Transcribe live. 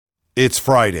It's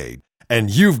Friday, and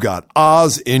you've got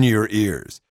Oz in your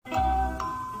ears.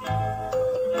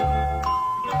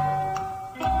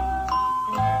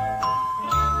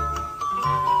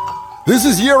 This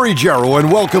is Yeri Jarrow,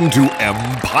 and welcome to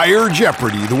Empire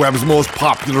Jeopardy, the web's most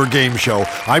popular game show.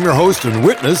 I'm your host and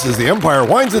witness as the Empire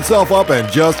winds itself up and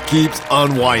just keeps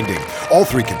unwinding. All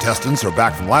three contestants are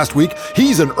back from last week.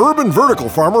 He's an urban vertical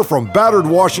farmer from Battered,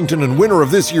 Washington, and winner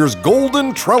of this year's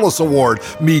Golden Trellis Award.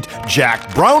 Meet Jack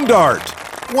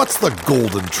Broundart. What's the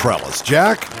Golden Trellis,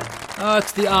 Jack?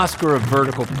 It's the Oscar of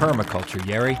vertical permaculture,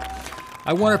 Yeri.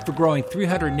 I won it for growing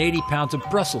 380 pounds of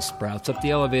Brussels sprouts up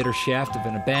the elevator shaft of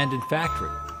an abandoned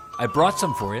factory. I brought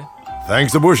some for you.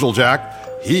 Thanks a bushel, Jack.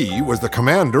 He was the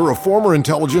commander of former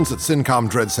intelligence at CENTCOM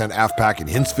DreadCent AFPAC in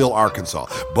Hinceville, Arkansas.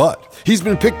 But he's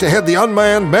been picked to head the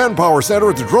Unmanned Manpower Center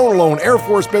at the Drone Alone Air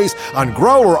Force Base on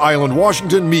Growler Island,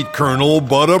 Washington. Meet Colonel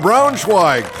Butta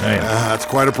Braunschweig. That's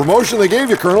quite a promotion they gave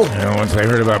you, Colonel. Once I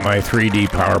heard about my 3D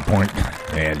PowerPoint,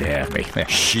 they had to have me.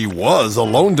 She was a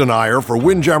loan denier for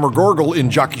Windjammer Gorgle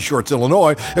in Jockey Shorts,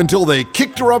 Illinois, until they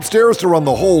kicked her upstairs to run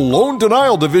the whole loan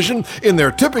denial division in their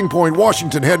Tipping Point,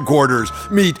 Washington headquarters.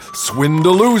 Meet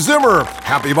Swindaloo Zimmer.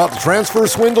 Happy about the transfer,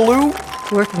 Swindaloo?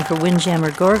 Working for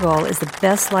Windjammer Gorgle is the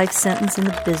best life sentence in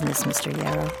the business, Mr.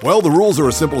 Yarrow. Well, the rules are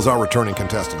as simple as our returning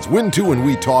contestants. Win two and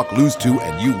we talk, lose two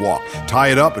and you walk. Tie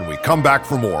it up and we come back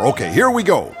for more. Okay, here we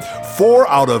go. 4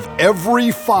 out of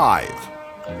every 5.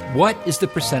 What is the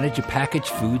percentage of packaged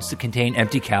foods that contain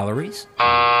empty calories?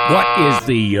 What is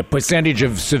the percentage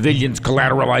of civilians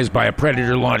collateralized by a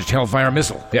Predator-launched Hellfire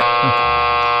missile?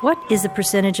 Yeah. What is the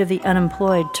percentage of the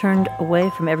unemployed turned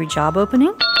away from every job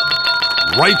opening?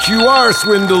 Right you are,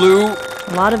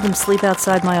 Swindaloo. A lot of them sleep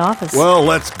outside my office. Well,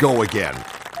 let's go again.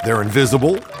 They're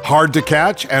invisible, hard to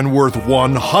catch, and worth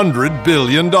 $100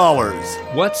 billion.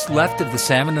 What's left of the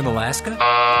salmon in Alaska?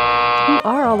 Who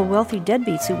are all the wealthy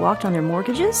deadbeats who walked on their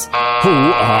mortgages? Who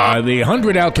are the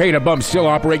 100 Al-Qaeda bums still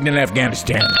operating in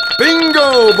Afghanistan?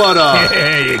 Bingo,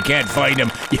 Butta! You can't find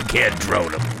them, you can't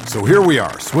drone them. So here we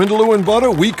are. Swindaloo and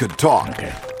Butta, we could talk.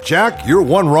 Okay. Jack, you're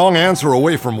one wrong answer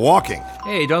away from walking.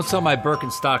 Hey, don't sell my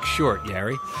Birkenstock short,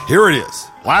 Yeri. Here it is.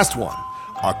 Last one.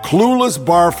 A clueless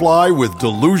barfly with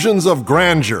delusions of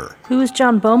grandeur. Who is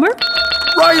John Bomer?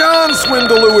 Right on,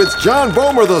 Swindaloo. It's John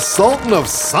Bomer, the Sultan of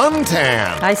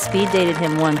Suntan. I speed dated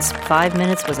him once. 5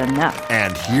 minutes was enough.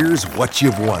 And here's what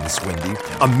you've won, Swindy.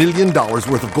 $1 million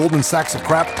worth of golden sacks of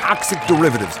crap toxic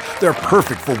derivatives. They're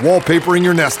perfect for wallpapering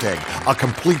your nest egg. A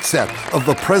complete set of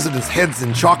the president's heads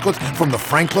in chocolate from the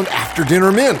Franklin After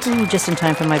Dinner Mint. Ooh, just in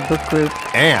time for my book group.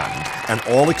 And an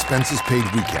all-expenses-paid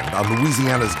weekend on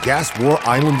Louisiana's Gas War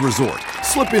Island Resort.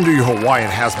 Slip into your Hawaiian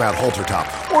hazmat halter top,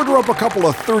 order up a couple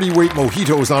of 30-weight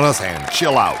mojitos on us, and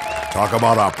chill out. Talk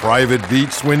about a private beach,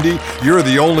 Swindy. You're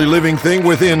the only living thing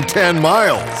within 10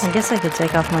 miles. I guess I could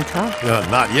take off my top.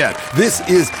 Not yet. This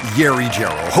is Yeri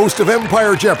Jarrow, host of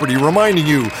Empire Jeopardy, reminding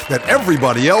you that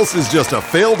everybody else is just a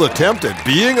failed attempt at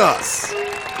being us.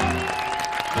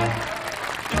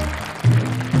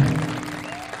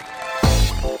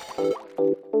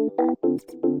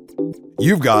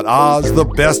 You've got Oz, the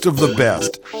best of the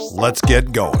best. Let's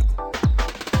get going.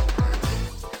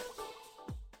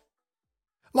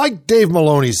 Like Dave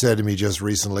Maloney said to me just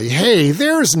recently, hey,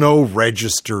 there's no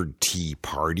registered Tea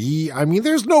Party. I mean,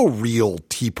 there's no real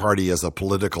Tea Party as a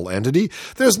political entity.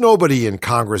 There's nobody in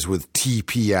Congress with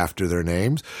TP after their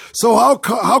names. So how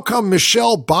come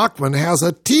Michelle Bachmann has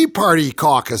a Tea Party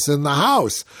caucus in the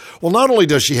House? Well, not only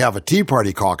does she have a Tea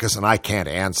Party caucus, and I can't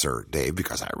answer, Dave,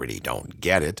 because I really don't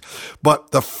get it,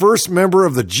 but the first member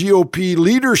of the GOP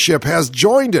leadership has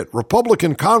joined it,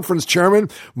 Republican Conference Chairman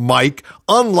Mike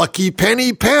Unlucky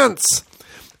Penny Pence.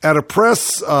 At a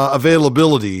press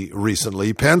availability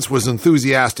recently, Pence was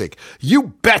enthusiastic.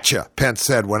 You betcha, Pence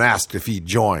said when asked if he'd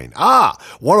join.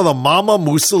 One of the Mama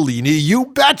Mussolini you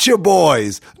betcha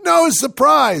boys. No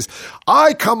surprise.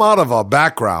 I come out of a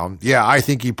background. Yeah, I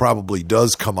think he probably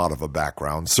does come out of a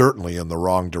background, certainly in the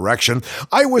wrong direction.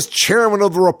 I was chairman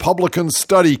of the Republican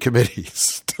Study Committee.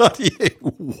 Studying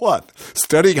what?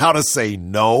 Studying how to say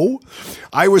no?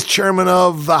 I was chairman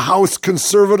of the House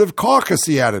Conservative Caucus,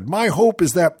 he added. My hope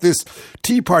is that this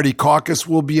Tea Party caucus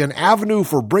will be an avenue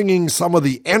for bringing some of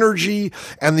the energy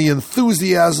and the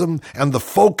enthusiasm and the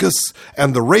focus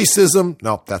and the racism,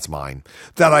 no, that's mine,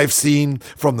 that I've seen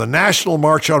from the National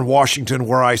March on Washington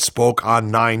where I spoke on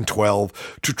 9/12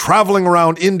 to traveling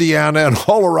around Indiana and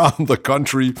all around the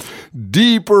country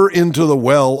deeper into the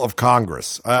well of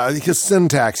Congress. His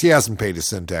syntax syntax, he hasn't paid his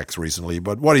syntax recently,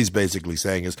 but what he's basically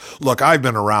saying is, look, I've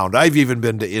been around. I've even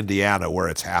been to Indiana where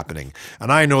it's happening.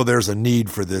 And I know there's a need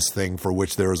for this thing for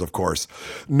which there is, of course,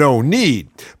 no need.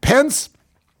 Pence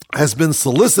has been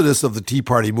solicitous of the Tea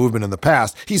Party movement in the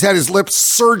past. He's had his lips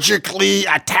surgically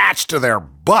attached to their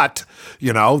butt.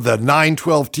 You know, the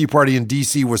 9/12 Tea Party in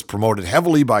D.C. was promoted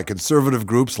heavily by conservative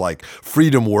groups like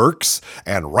Freedom Works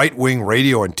and right-wing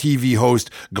radio and TV host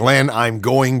Glenn I'm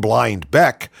Going Blind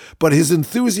Beck. But his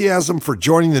enthusiasm for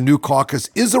joining the new caucus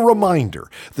is a reminder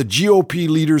the GOP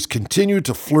leaders continue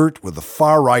to flirt with the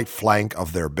far-right flank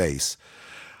of their base.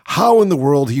 How in the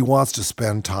world he wants to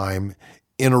spend time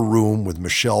in a room with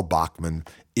Michelle Bachmann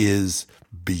is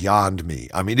beyond me.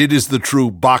 I mean, it is the true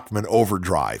Bachmann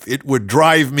overdrive. It would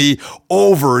drive me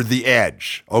over the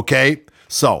edge, okay?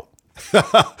 So,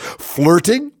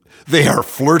 flirting? They are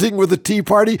flirting with the Tea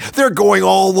Party? They're going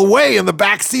all the way in the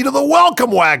backseat of the welcome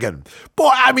wagon.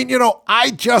 Boy, I mean, you know, I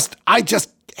just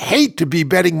hate to be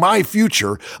betting my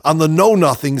future on the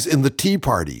know-nothings in the Tea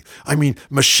Party. I mean,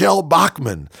 Michelle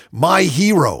Bachmann, my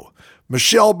hero.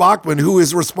 Michelle Bachmann, who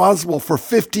is responsible for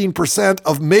 15%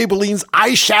 of Maybelline's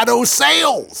eyeshadow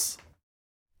sales.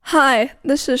 Hi,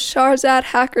 this is Shahrzad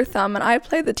Hackerthumb, and I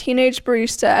play the teenage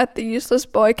barista at the Useless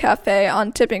Boy Cafe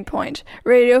on Tipping Point,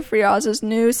 Radio Free Oz's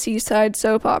new seaside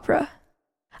soap opera.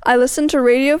 I listen to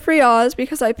Radio Free Oz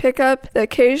because I pick up the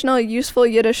occasional useful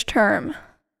Yiddish term.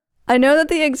 I know that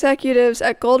the executives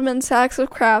at Goldman Sachs of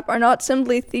Crap are not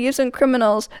simply thieves and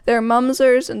criminals, they're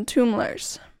mumsers and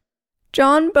toomlers.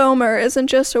 John Boehmer isn't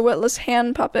just a witless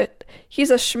hand puppet,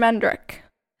 he's a schmendrick.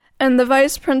 And the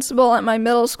vice principal at my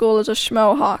middle school is a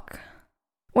schmohawk.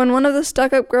 When one of the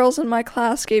stuck-up girls in my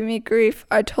class gave me grief,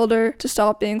 I told her to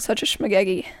stop being such a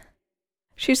schmageggy.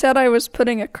 She said I was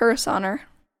putting a curse on her.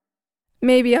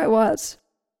 Maybe I was.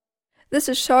 This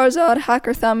is Shahrzad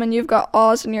Hackerthumb, and you've got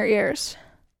Oz in your ears.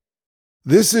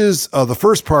 This is the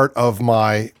first part of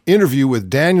my interview with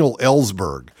Daniel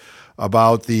Ellsberg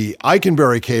about the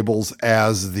Eikenberry cables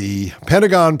as the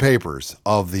Pentagon Papers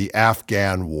of the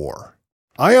Afghan War.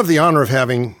 I have the honor of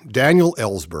having Daniel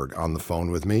Ellsberg on the phone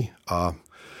with me.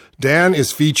 Dan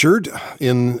is featured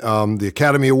in the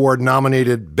Academy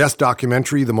Award-nominated Best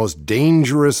Documentary, The Most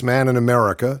Dangerous Man in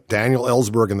America, Daniel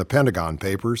Ellsberg and the Pentagon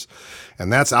Papers.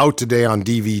 And that's out today on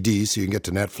DVD, so you can get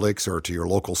to Netflix or to your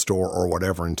local store or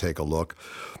whatever and take a look.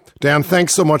 Dan,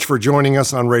 thanks so much for joining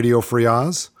us on Radio Free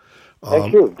Oz.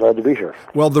 Thank you. Glad to be here.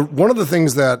 Well, one of the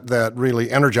things that really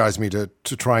energized me to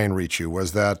try and reach you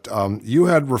was that you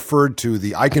had referred to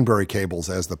the Eikenberry cables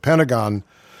as the Pentagon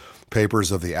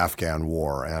Papers of the Afghan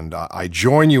War, and I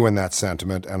join you in that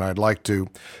sentiment. And I'd like to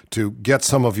get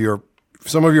some of your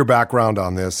background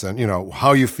on this, and you know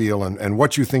how you feel and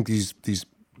what you think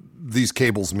these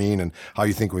cables mean, and how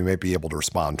you think we may be able to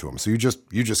respond to them. So you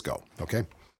just go, okay?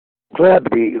 Glad to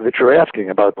be that you're asking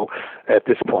about at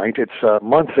this point. It's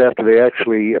months after they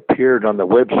actually appeared on the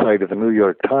website of the New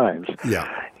York Times. Yeah.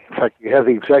 In fact, you have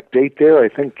the exact date there. I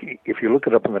think if you look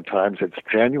it up in the Times, it's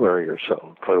January or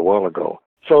so, quite a while ago.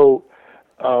 So,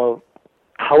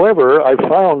 however, I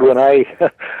found when I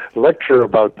lecture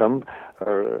about them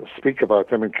or speak about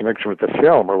them in connection with the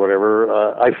film or whatever,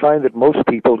 I find that most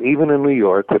people, even in New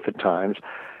York with the Times,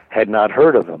 had not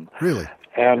heard of them. Really?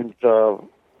 And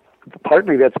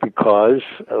partly that's because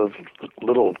of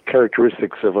little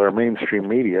characteristics of our mainstream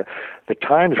media. The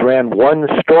Times ran one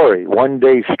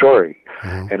day story,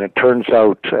 and it turns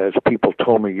out, as people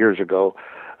told me years ago,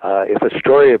 if a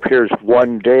story appears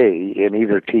one day in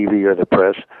either TV or the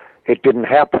press, it didn't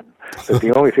happen. That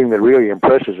the only thing that really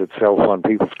impresses itself on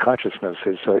people's consciousness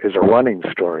is a running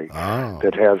story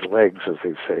that has legs, as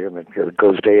they say, and it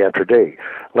goes day after day,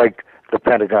 like the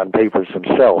Pentagon Papers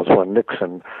themselves. When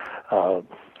Nixon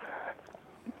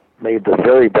made the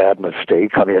very bad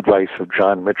mistake, on the advice of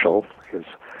John Mitchell, his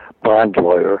bond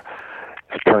lawyer,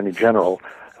 Attorney General,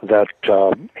 that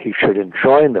he should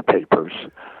enjoin the papers,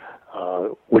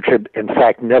 which had in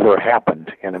fact never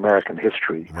happened in American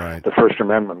history. Right. The First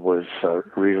Amendment was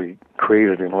really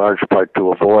created in large part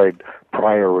to avoid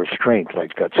prior restraint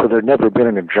like that. So there had never been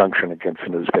an injunction against the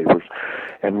newspapers.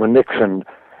 And when Nixon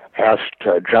asked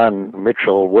John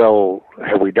Mitchell, well,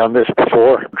 have we done this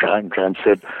before? John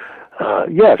said,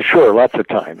 yes, sure, lots of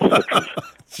times, which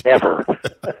is never.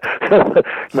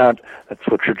 That's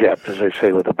what you get, as I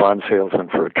say, with a bond salesman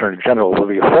for Attorney General. Well,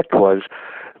 the effect was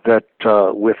that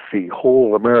with the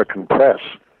whole American press,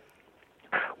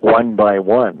 one by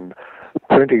one,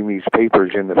 printing these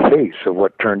papers in the face of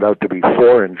what turned out to be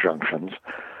 4 injunctions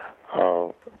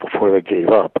before they gave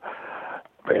up,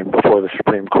 and before the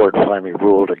Supreme Court finally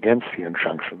ruled against the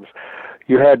injunctions,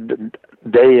 you had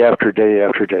day after day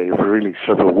after day, for really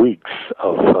several weeks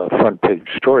of front page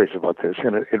stories about this,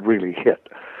 and it really hit.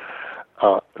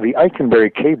 The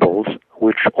Eikenberry cables,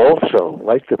 which also,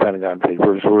 like the Pentagon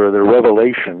Papers, were the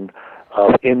revelation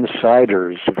of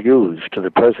insiders' views to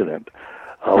the president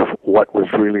of what was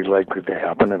really likely to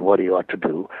happen and what he ought to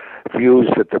do, views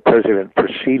that the president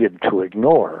proceeded to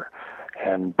ignore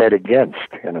and bet against,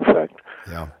 in effect.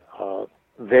 Yeah.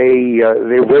 They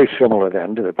were very similar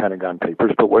then to the Pentagon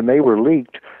Papers, but when they were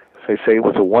leaked, as I say, it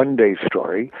was a one-day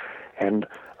story, and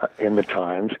in the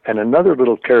Times. And another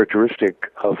little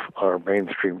characteristic of our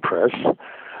mainstream press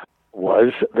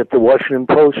was that the Washington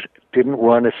Post didn't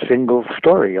run a single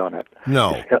story on it.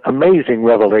 No. Amazing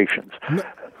revelations. No.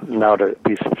 Now, to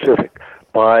be specific,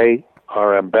 by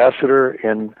our ambassador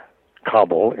in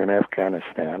Kabul, in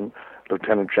Afghanistan, a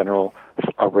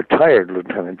retired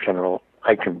Lieutenant General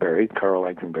Eikenberry, Carl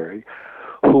Eikenberry,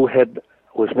 who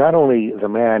was not only the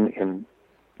man in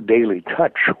daily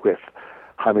touch with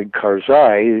Hamid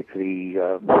Karzai,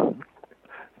 the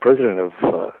president of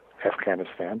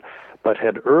Afghanistan, but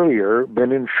had earlier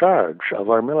been in charge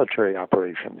of our military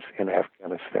operations in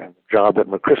Afghanistan, a job that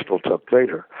McChrystal took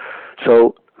later.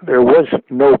 So there was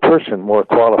no person more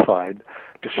qualified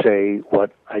to say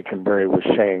what Eikenberry was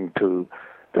saying to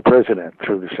the president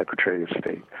through the Secretary of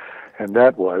State, and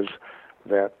that was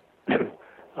that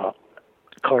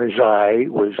Karzai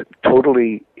was a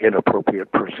totally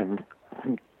inappropriate person,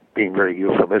 being very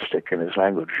euphemistic in his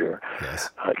language here.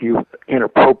 Yes.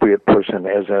 Inappropriate person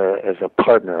as a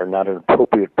partner, not an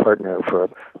appropriate partner for a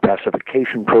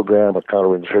pacification program, a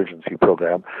counterinsurgency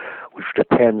program, which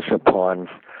depends upon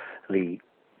the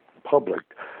public,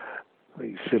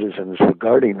 the citizens,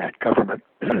 regarding that government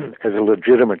as a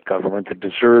legitimate government that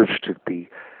deserves to be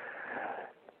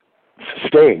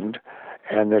sustained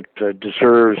and that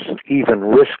deserves even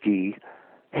risky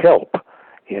help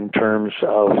in terms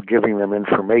of giving them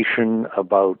information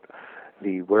about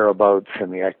the whereabouts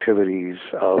and the activities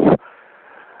of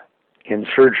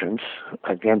insurgents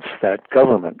against that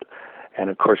government. And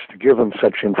of course, to give them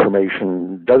such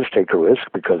information does take a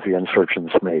risk because the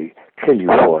insurgents may kill you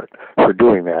for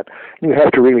doing that. You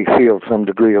have to really feel some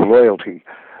degree of loyalty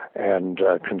and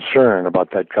concern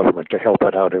about that government to help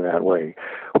it out in that way.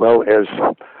 Well, as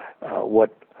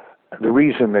the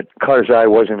reason that Karzai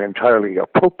wasn't entirely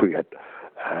appropriate,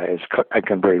 as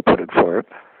Eikenberry put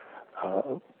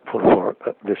for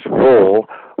this role,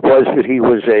 was that he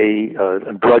was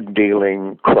a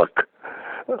drug-dealing crook,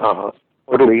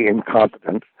 totally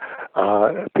incompetent.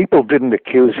 People didn't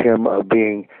accuse him of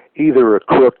being either a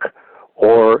crook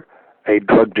or a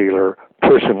drug dealer.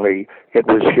 Personally, it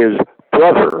was his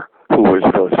brother who was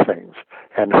those things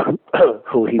and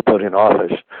who he put in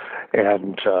office.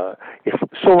 And if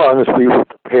so long as we were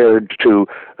prepared to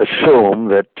assume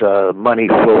that money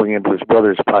flowing into his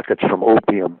brother's pockets from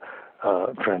opium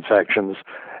transactions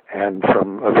and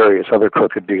from various other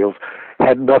crooked deals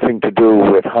had nothing to do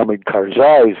with Hamid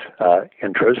Karzai's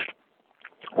interest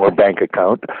or bank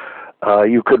account,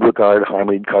 you could regard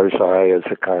Hamid Karzai as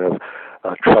a kind of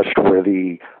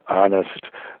trustworthy, honest,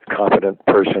 competent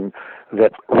person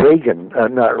that Reagan,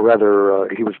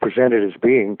 he was presented as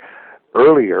being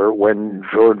earlier when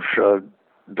George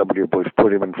W. Bush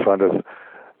put him in front of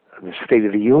the State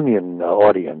of the Union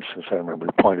audience, as I remember,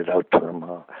 pointed out to him.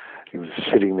 He was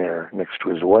sitting there next to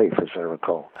his wife, as I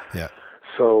recall. Yeah.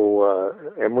 So,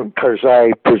 and when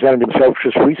Karzai presented himself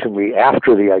just recently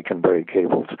after the Eikenberry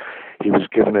cables, he was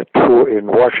given a tour in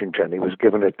Washington. He was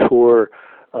given a tour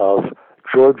of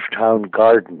Georgetown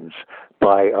Gardens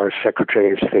by our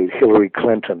Secretary of State, Hillary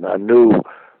Clinton, a new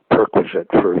perquisite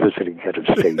for a visiting head of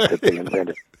state that they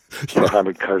invented for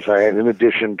Hamid Karzai, and in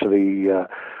addition to the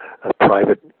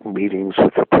private meetings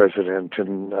with the president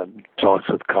and talks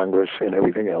with Congress and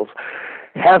everything else,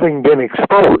 having been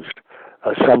exposed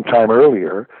sometime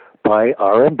earlier by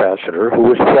our ambassador, who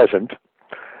was present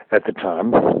at the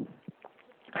time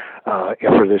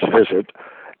for this visit,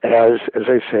 as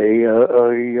I say,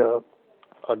 a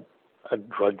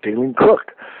drug-dealing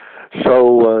crook.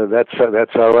 So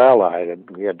that's our ally, and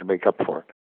we had to make up for it.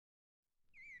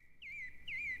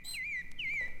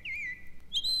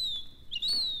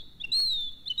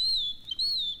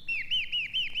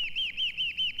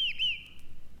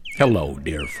 Hello,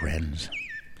 dear friends.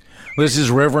 This is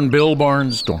Reverend Bill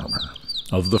Barnes-Stormer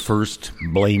of the First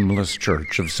Blameless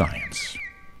Church of Science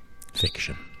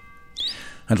Fiction.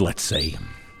 And let's say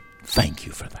thank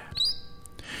you for that.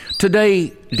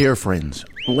 Today, dear friends,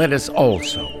 let us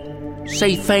also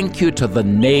say thank you to the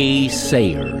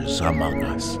naysayers among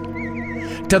us,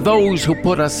 to those who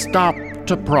put a stop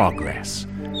to progress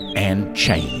and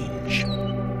change.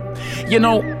 You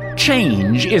know,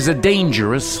 change is a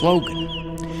dangerous slogan.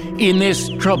 In this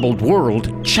troubled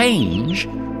world, change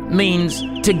means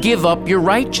to give up your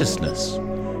righteousness.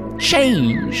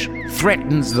 Change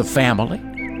threatens the family.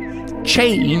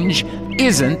 Change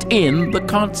isn't in the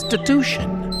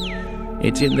Constitution.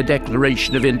 It's in the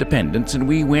Declaration of Independence, and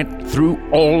we went through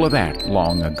all of that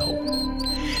long ago.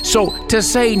 So to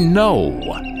say no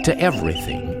to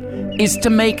everything is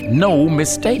to make no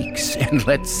mistakes, and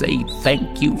let's say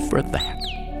thank you for that.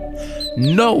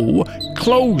 No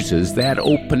closes that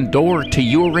open door to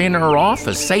your inner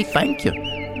office. Say thank you.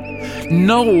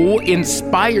 No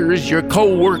inspires your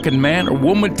co-working man or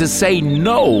woman to say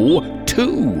no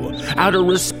to, out of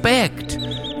respect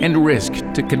and risk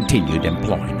to continued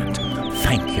employment.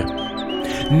 Thank you.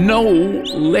 No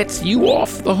lets you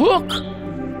off the hook.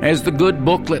 As the good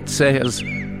booklet says,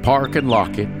 park and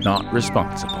lock it, not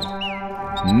responsible.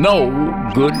 No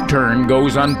good turn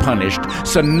goes unpunished,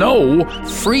 so no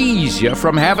frees you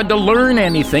from having to learn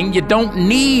anything you don't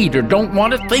need or don't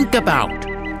want to think about.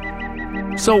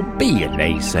 So be a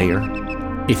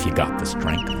naysayer if you got the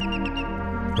strength.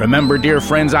 Remember, dear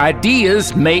friends,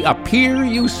 ideas may appear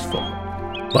useful,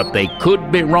 but they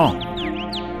could be wrong.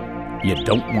 You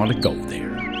don't want to go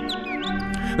there.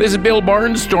 This is Bill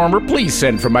Barnstormer. Please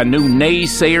send for my new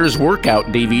Naysayers Workout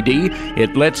DVD.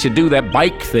 It lets you do that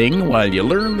bike thing while you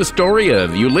learn the story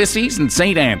of Ulysses and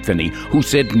St. Anthony, who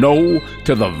said no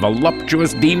to the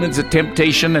voluptuous demons of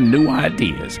temptation and new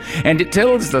ideas. And it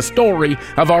tells the story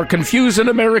of our confusing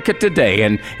America today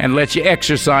and lets you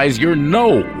exercise your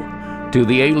no to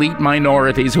the elite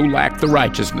minorities who lack the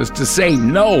righteousness to say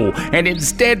no, and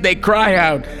instead they cry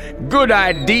out, "Good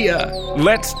idea,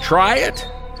 let's try it."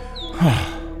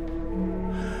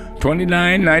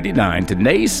 $29.99 to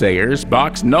Naysayers,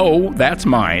 Box No, That's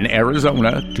Mine,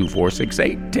 Arizona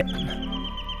 246-810.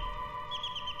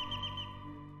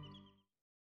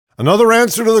 Another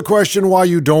answer to the question why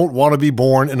you don't want to be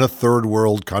born in a third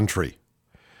world country.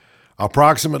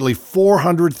 Approximately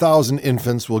 400,000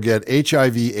 infants will get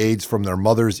HIV/AIDS from their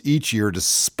mothers each year,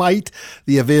 despite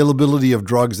the availability of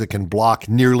drugs that can block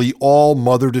nearly all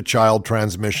mother-to-child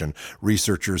transmission,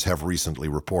 researchers have recently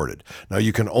reported. Now,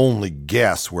 you can only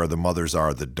guess where the mothers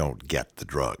are that don't get the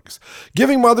drugs.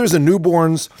 Giving mothers and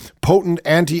newborns potent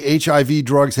anti-HIV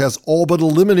drugs has all but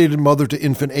eliminated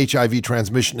mother-to-infant HIV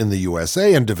transmission in the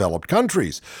USA and developed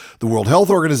countries. The World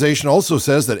Health Organization also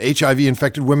says that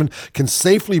HIV-infected women can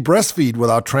safely breastfeed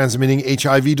without transmitting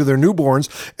HIV to their newborns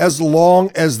as long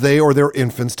as they or their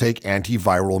infants take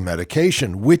antiviral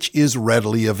medication, which is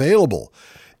readily available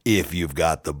if you've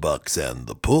got the bucks and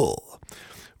the pull.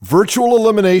 Virtual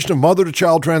elimination of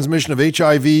mother-to-child transmission of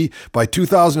HIV by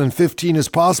 2015 is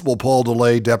possible, Paul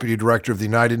DeLay, Deputy Director of the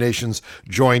United Nations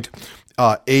Joint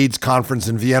AIDS Conference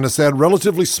in Vienna, said.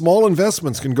 Relatively small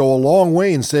investments can go a long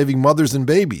way in saving mothers and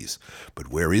babies.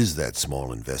 But where is that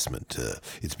small investment?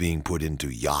 It's being put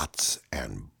into yachts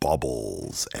and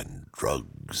bubbles and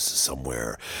drugs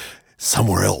somewhere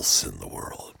else in the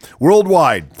world.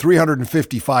 Worldwide,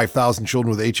 355,000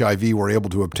 children with HIV were able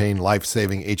to obtain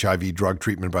life-saving HIV drug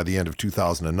treatment by the end of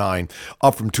 2009,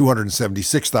 up from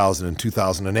 276,000 in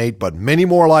 2008, but many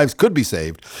more lives could be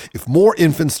saved if more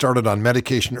infants started on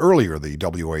medication earlier, the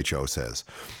WHO says.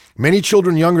 Many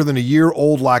children younger than a year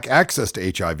old lack access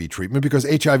to HIV treatment because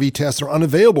HIV tests are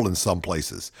unavailable in some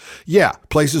places. Yeah,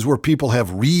 places where people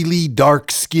have really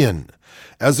dark skin.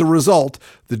 As a result,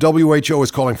 the WHO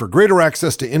is calling for greater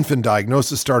access to infant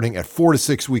diagnosis starting at 4 to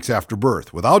 6 weeks after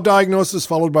birth. Without diagnosis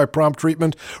followed by prompt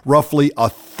treatment, roughly a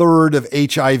third of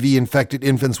HIV-infected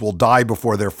infants will die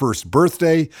before their first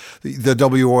birthday. The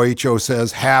WHO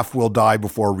says half will die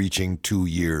before reaching 2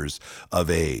 years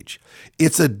of age.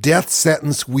 It's a death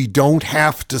sentence we don't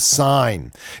have to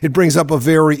sign. It brings up a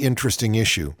very interesting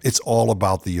issue. It's all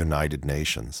about the United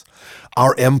Nations.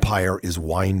 Our empire is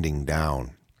winding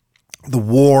down. The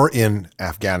war in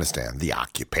Afghanistan, the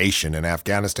occupation in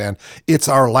Afghanistan, it's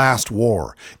our last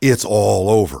war. It's all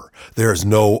over. There's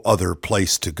no other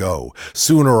place to go.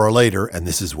 Sooner or later, and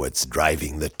this is what's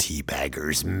driving the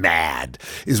teabaggers mad,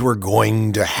 is we're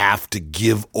going to have to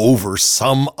give over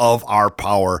some of our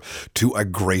power to a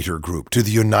greater group, to the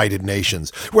United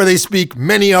Nations, where they speak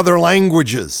many other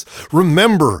languages.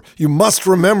 Remember, you must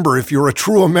remember, if you're a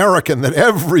true American, that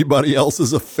everybody else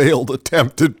is a failed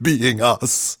attempt at being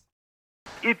us.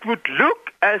 It would look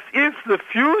as if the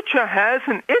future has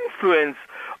an influence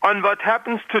on what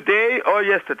happens today or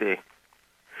yesterday.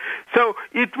 So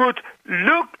it would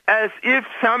look as if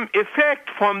some effect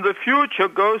from the future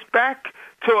goes back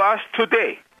to us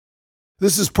today.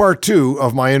 This is part 2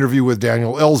 of my interview with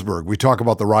Daniel Ellsberg. We talk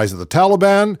about the rise of the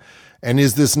Taliban and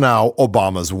is this now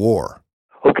Obama's war?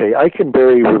 Okay,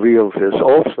 Eikenberry reveals this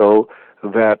also,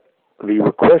 that the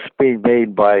request being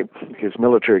made by his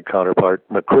military counterpart,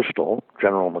 McChrystal,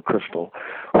 General McChrystal,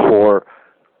 for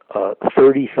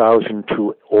 30,000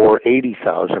 to or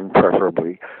 80,000,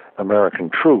 preferably, American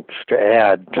troops to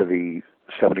add to the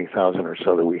 70,000 or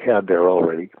so that we had there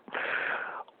already,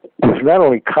 was not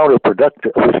only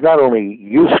counterproductive, was not only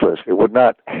useless, it would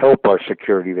not help our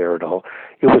security there at all,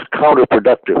 it was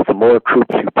counterproductive. The more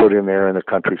troops you put in there in the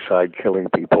countryside killing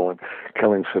people and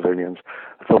killing civilians,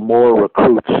 the more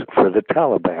recruits for the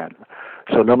Taliban.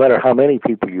 So no matter how many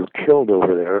people you killed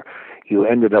over there, you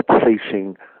ended up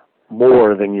facing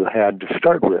more than you had to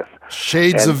start with.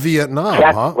 Shades of Vietnam,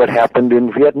 that's huh? what happened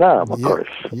in Vietnam, of course.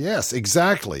 Yes,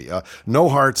 exactly. No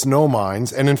hearts, no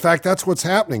minds. And in fact, that's what's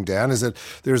happening, Dan, is that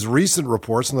there's recent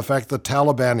reports on the fact that the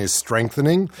Taliban is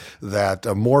strengthening, that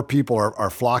more people are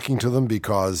flocking to them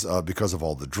because of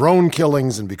all the drone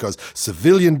killings and because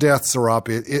civilian deaths are up.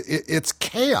 It's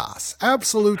chaos,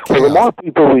 absolute chaos. Well, the more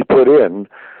people we put in,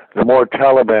 the more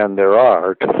Taliban there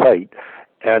are to fight.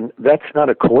 And that's not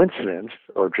a coincidence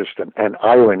or just an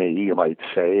irony, you might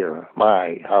say, or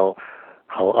how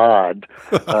odd.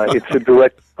 It's a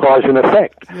direct cause and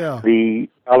effect. Yeah. The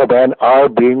Taliban are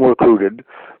being recruited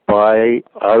by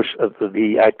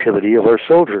the activity of our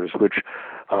soldiers, which,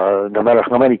 no matter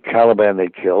how many Taliban they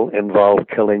kill, involve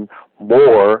killing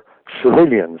more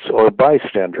civilians or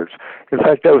bystanders. In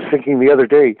fact, I was thinking the other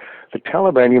day, the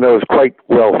Taliban, is quite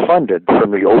well funded from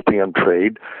the opium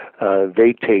trade.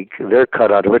 They take their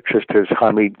cut out of it, just as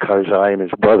Hamid Karzai and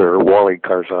his brother, Wali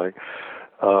Karzai,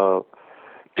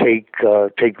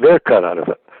 take their cut out of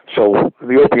it. So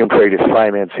the opium trade is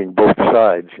financing both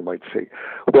sides, you might say.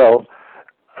 Well,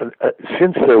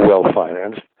 since they're well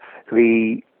financed,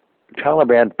 the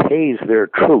Taliban pays their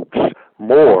troops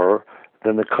more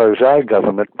than the Karzai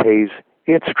government pays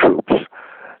its troops.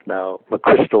 Now,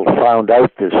 McChrystal found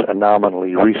out this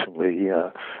anomaly recently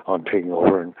on taking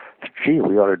over, and gee,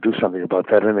 we ought to do something about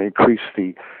that and increase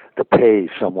the pay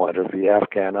somewhat of the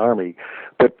Afghan army.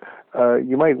 But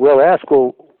you might well ask,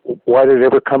 well, why did it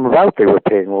ever come about they were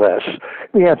paying less?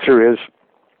 The answer is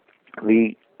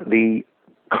the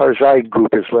Karzai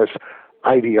group is less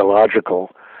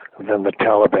ideological than the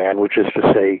Taliban, which is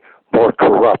to say more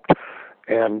corrupt,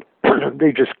 and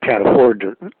they just can't afford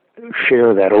to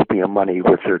share that opium money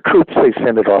with their troops. They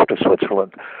send it off to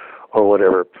Switzerland or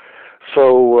whatever.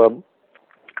 So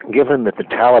given that the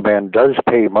Taliban does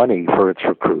pay money for its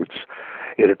recruits,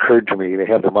 it occurred to me they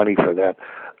have the money for that.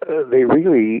 They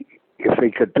really, if they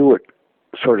could do it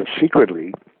sort of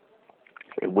secretly,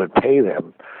 it would pay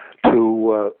them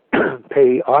to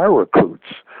pay our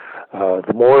recruits.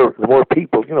 The more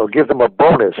people, give them a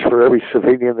bonus for every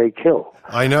civilian they kill.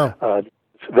 I know.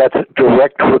 That's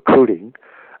direct recruiting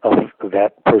of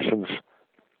that person's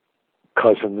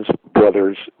cousins,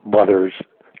 brothers, mothers,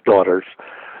 daughters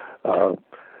for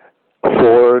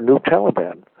new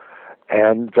Taliban.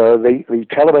 And the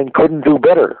Taliban couldn't do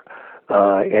better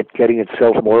at getting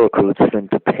itself more recruits than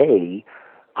to pay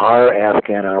our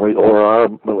Afghan army or our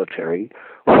military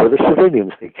for the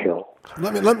civilians they kill.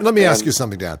 Let me ask you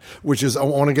something, Dan, which is I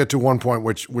want to get to one point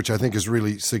which I think is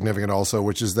really significant also,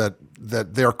 which is that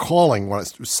they're calling,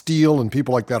 Steele and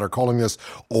people like that are calling this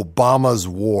Obama's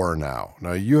war now.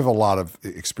 Now, you have a lot of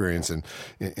experience in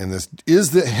this.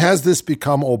 Has this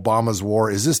become Obama's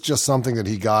war? Is this just something that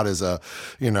he got as a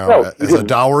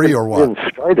dowry or what? He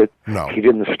didn't start it. No. He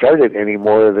didn't start it any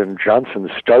more than Johnson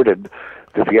started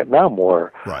the Vietnam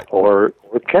War, right, or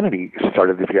Kennedy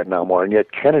started the Vietnam War. And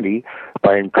yet Kennedy,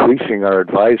 by increasing our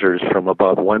advisors from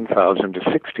about 1,000 to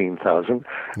 16,000,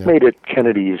 made it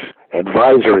Kennedy's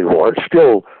advisory war,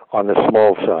 still on the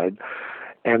small side.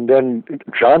 And then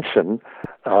Johnson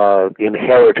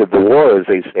inherited the war, as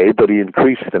they say, but he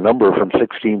increased the number from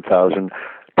 16,000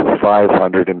 to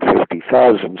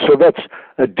 550,000. So that's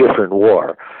a different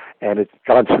war. And it's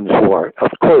Johnson's war.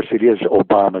 Of course, it is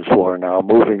Obama's war now,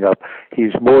 moving up.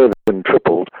 He's more than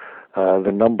tripled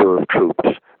the number of troops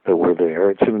that were there.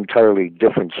 It's an entirely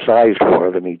different sized war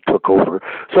than he took over.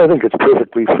 So I think it's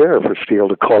perfectly fair for Steele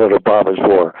to call it Obama's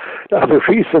war. Now, the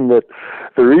reason that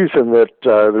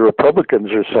the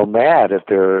Republicans are so mad at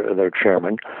their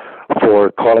chairman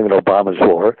for calling it Obama's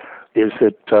war is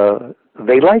that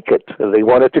they like it. They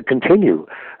want it to continue.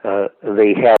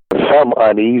 They have some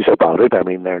unease about it. I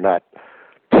mean, they're not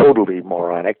totally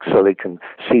moronic, so they can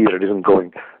see that it isn't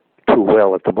going too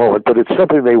well at the moment, but it's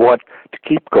something they want to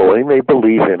keep going. They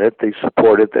believe in it. They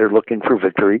support it. They're looking for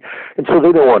victory. And so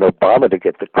they don't want Obama to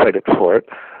get the credit for it.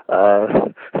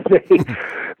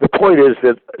 The point is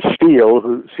that Steele,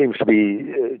 who seems to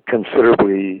be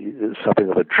considerably something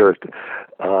of a jerk,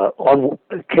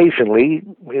 occasionally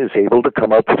is able to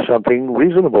come up with something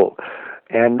reasonable.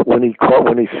 And when he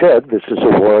said this is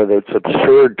a war that's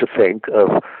absurd to think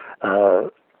of,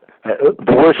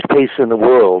 the worst place in the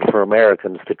world for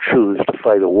Americans to choose to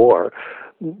fight a war,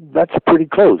 that's pretty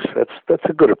close. That's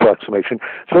a good approximation.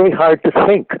 It's very hard to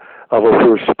think of a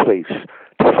worse place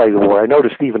to fight a war. I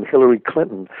noticed even Hillary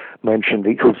Clinton mentioned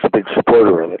he was a big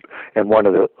supporter of it, and one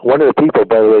of the people,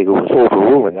 by the way, who was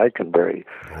overruling Eikenberry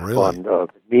on the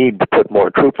need to put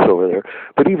more troops over there.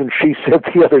 But even she said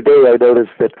the other day, I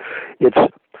noticed that it's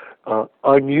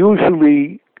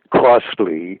unusually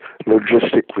costly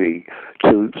logistically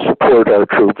to support our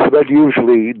troops, but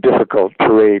usually difficult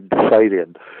terrain to fight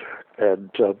in.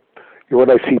 And when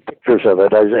I see pictures of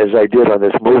it, as I did on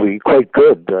this movie, quite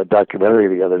good documentary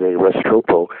the other day,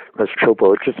 Restropo,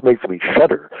 it just makes me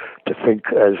shudder to think,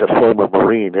 as a former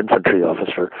Marine infantry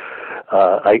officer,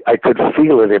 I could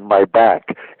feel it in my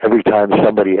back every time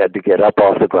somebody had to get up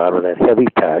off the ground with that heavy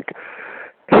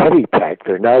pack.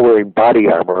 They're now wearing body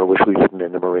armor, which we didn't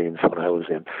in the Marines when I was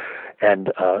in,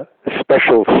 and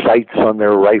special sights on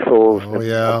their rifles. Oh,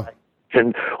 yeah.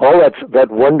 And all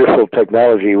that wonderful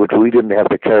technology, which we didn't have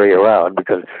to carry around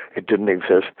because it didn't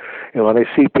exist. When I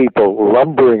see people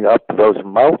lumbering up those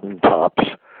mountaintops,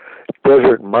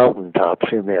 desert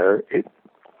mountaintops in there,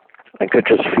 I could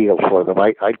just feel for them.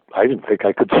 I didn't think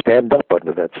I could stand up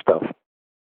under that stuff.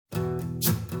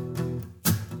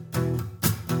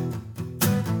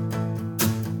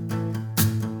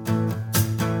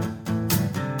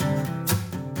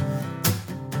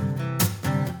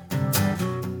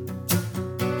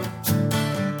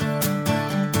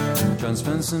 John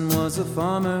Svensson was a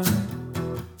farmer.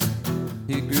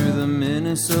 He grew the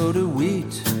Minnesota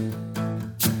wheat.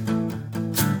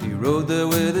 He rode there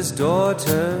with his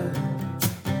daughter,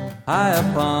 high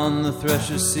up on the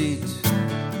thresher's seat.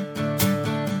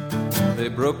 They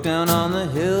broke down on the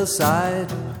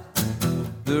hillside,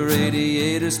 the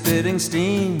radiator spitting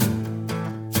steam.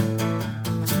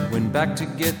 Went back to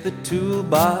get the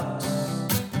toolbox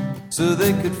so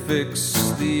they could fix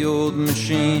the old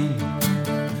machine.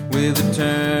 With a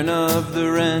turn of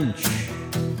the wrench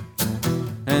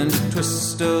and a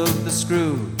twist of the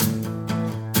screw,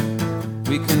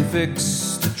 we can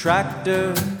fix the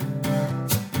tractor,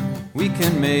 we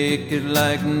can make it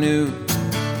like new.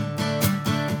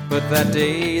 But that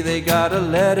day they got a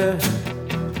letter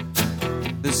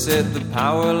that said the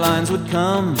power lines would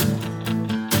come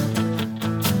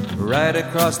right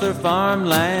across their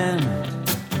farmland,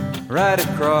 right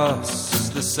across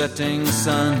the setting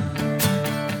sun.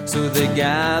 So they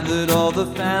gathered all the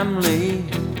family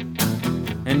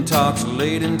and talked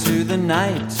late into the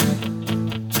night.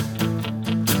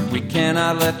 We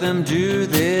cannot let them do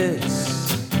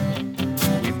this.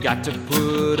 We've got to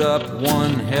put up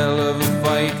one hell of a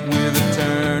fight with a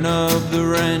turn of the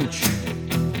wrench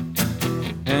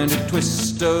and a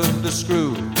twist of the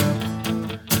screw.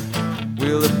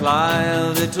 We'll apply a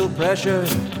little pressure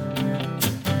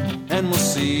and we'll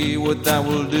see what that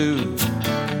will do.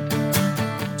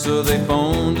 So they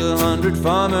phoned 100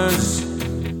 farmers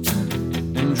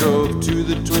and drove to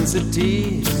the Twin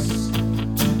Cities.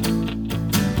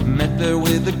 Met there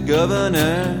with the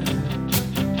governor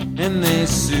and they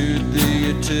sued the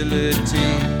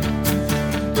utility.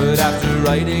 But after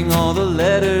writing all the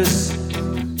letters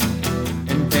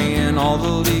and paying all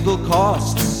the legal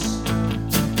costs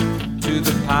to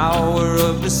the power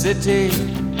of the city,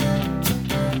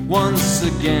 once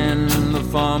again the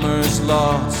farmers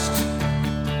lost.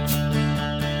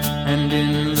 And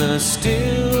in the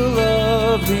still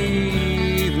of the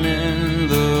evening,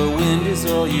 the wind is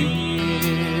all you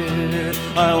hear.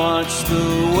 I watch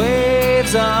the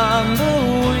waves on the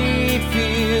wheat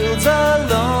fields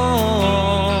alone.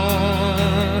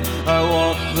 I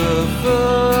walk the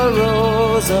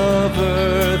furrows of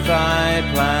earth I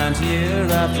plant year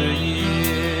after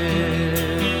year.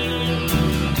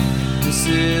 This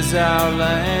is our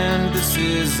land, this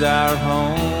is our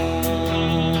home.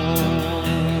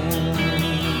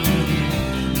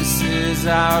 This is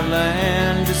our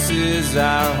land, this is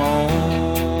our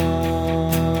home.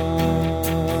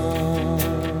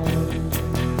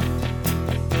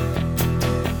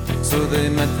 So they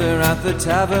met there at the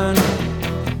tavern,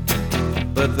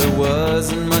 but there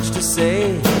wasn't much to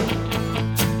say.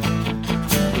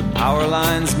 The power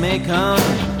lines may come,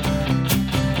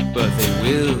 but they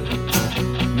will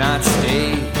not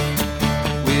stay.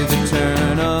 With a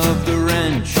turn of the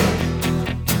wrench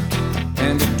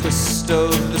and a twist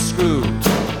of the screw,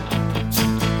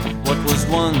 what was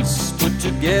once put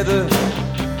together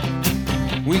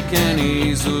we can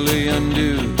easily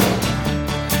undo.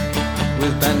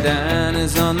 With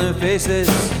bandanas on their faces,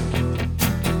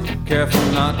 careful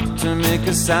not to make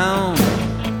a sound,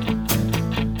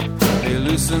 they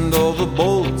loosened all the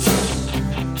bolts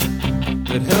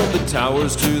that held the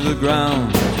towers to the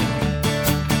ground.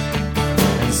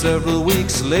 And several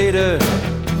weeks later,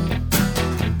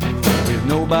 with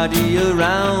nobody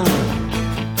around,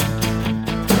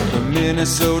 the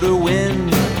Minnesota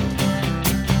wind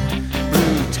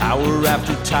blew tower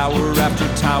after tower after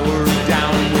tower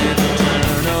down with a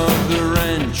turn of the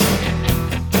wrench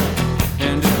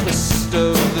and a twist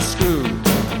of the screw.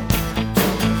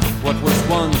 What was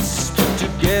once put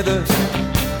together,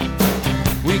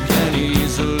 we can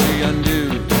easily undo.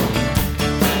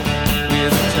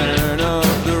 With a turn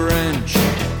of the wrench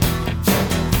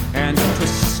and a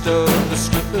twist of the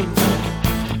screw,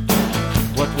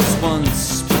 what was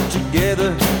once put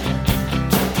together,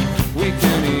 we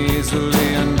can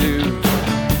easily undo.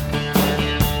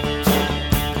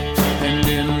 And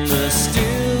in the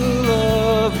still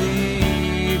of the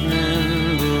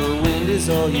evening, the wind is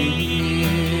all you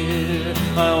hear.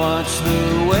 I watch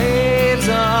the waves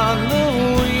on the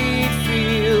wheat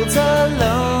fields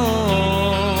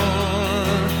alone.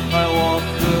 I walk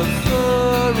the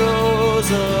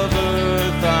furrows of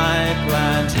earth I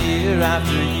plant year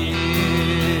after year.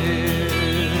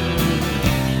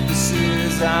 This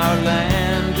is our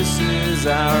land, this is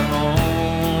our home.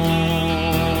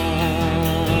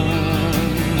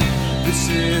 This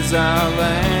is our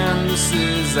land, this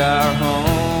is our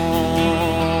home.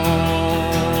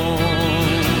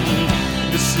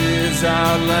 This is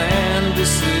our land,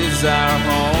 this is our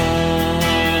home.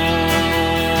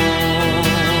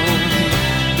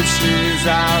 This is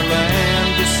our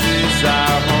land, this is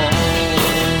our home.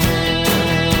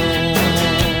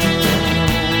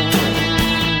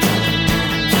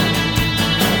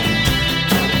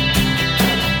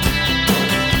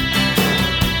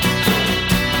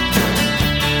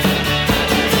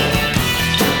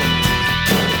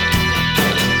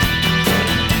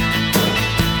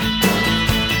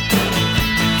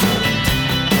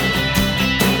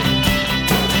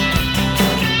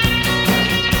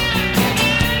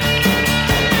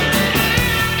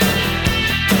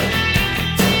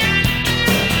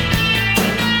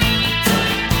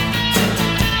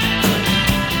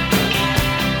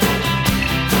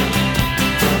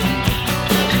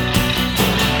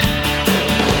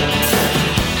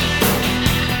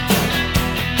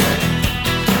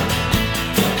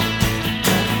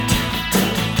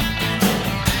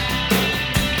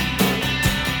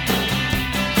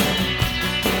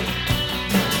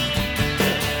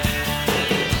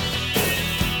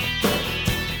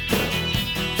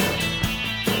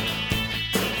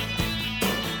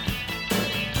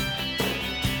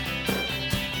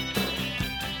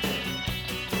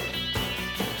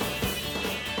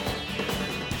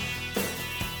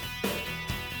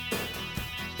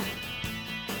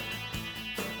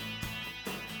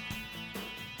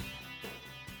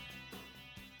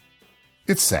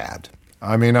 It's sad.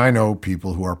 I mean, I know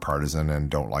people who are partisan and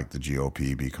don't like the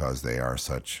GOP because they are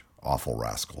such awful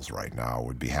rascals right now.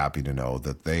 Would be happy to know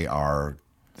that they have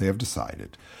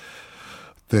decided.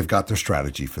 They've got their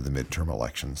strategy for the midterm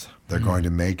elections. They're going to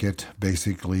make it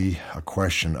basically a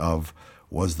question of,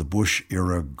 was the Bush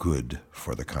era good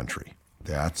for the country?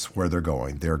 That's where they're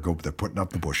going. They're putting up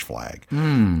the Bush flag.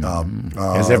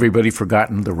 Has everybody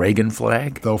forgotten the Reagan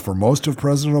flag? Though for most of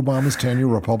President Obama's tenure,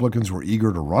 Republicans were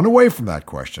eager to run away from that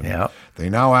question. Yep. They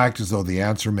now act as though the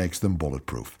answer makes them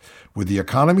bulletproof. With the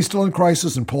economy still in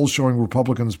crisis and polls showing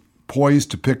Republicans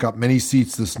poised to pick up many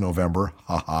seats this November,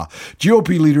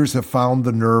 GOP leaders have found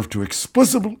the nerve to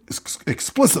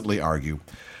explicitly argue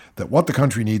that what the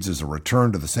country needs is a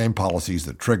return to the same policies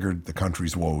that triggered the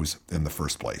country's woes in the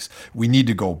first place. We need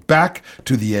to go back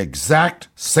to the exact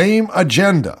same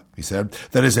agenda, he said,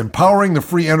 that is empowering the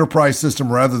free enterprise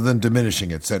system rather than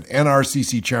diminishing it, said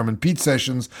NRCC Chairman Pete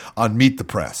Sessions on Meet the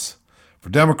Press. For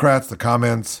Democrats, the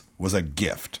comments was a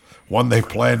gift, one they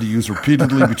plan to use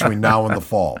repeatedly between now and the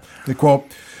fall. They quote,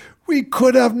 "We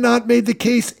could have not made the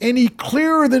case any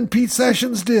clearer than Pete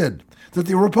Sessions did, that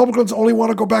the Republicans only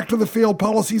want to go back to the failed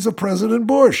policies of President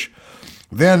Bush."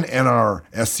 Then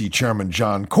NRSC Chairman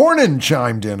John Cornyn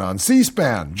chimed in on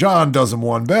C-SPAN. John does him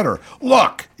one better.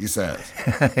 "Look," he says.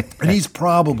 And he's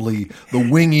probably the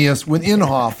wingiest, with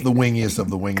Inhofe, the wingiest of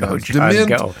the wingnuts.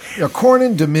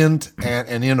 Cornyn, DeMint,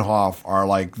 and Inhofe are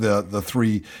like the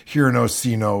three hear no,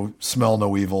 see no, smell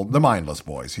no evil, the mindless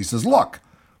boys. He says, "Look,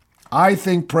 I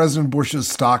think President Bush's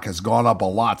stock has gone up a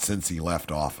lot since he left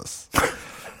office."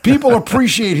 People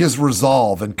appreciate his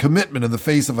resolve and commitment in the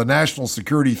face of a national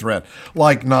security threat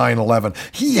like 9/11.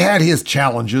 He had his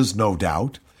challenges, no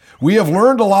doubt. We have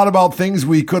learned a lot about things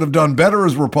we could have done better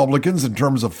as Republicans in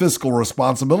terms of fiscal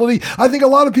responsibility. I think a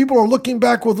lot of people are looking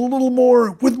back with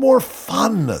more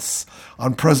fondness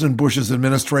on President Bush's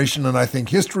administration, and I think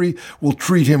history will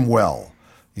treat him well.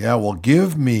 Yeah, well,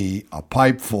 give me a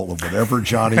pipe full of whatever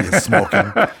Johnny is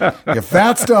smoking. If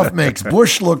that stuff makes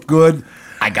Bush look good,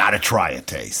 I gotta try a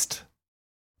taste.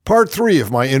 Part 3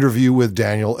 of my interview with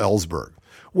Daniel Ellsberg.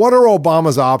 What are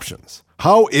Obama's options?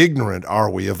 How ignorant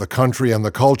are we of the country and the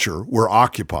culture we're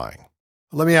occupying?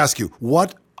 Let me ask you,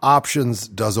 what options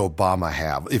does Obama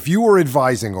have? If you were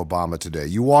advising Obama today,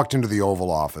 you walked into the Oval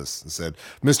Office and said,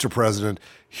 Mr. President,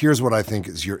 here's what I think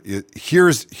is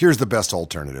here's the best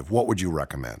alternative. What would you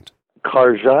recommend?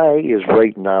 Karzai is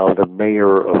right now the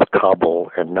mayor of Kabul,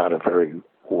 and not a very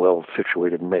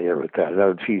well-situated mayor at that.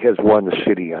 Now, he has one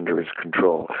city under his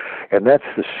control. And that's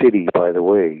the city, by the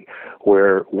way,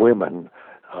 where women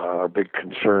are a big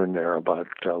concern there about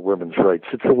women's rights.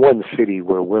 It's the one city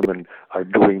where women are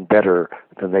doing better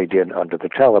than they did under the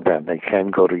Taliban. They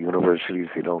can go to universities.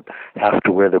 They don't have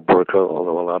to wear the burqa,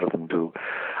 although a lot of them do.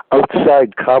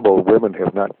 Outside Kabul, women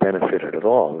have not benefited at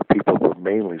all. The people who are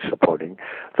mainly supporting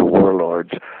the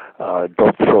warlords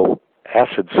don't throw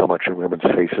acid so much in women's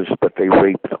faces, but they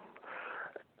rape them.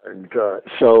 And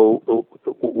so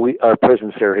our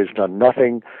presence there has done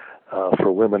nothing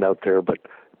for women out there but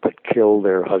kill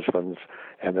their husbands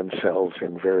and themselves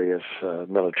in various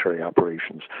military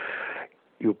operations.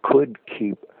 You could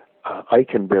keep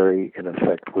Eikenberry, in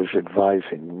effect, was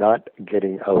advising not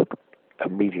getting out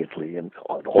immediately and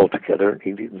altogether.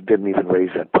 He didn't even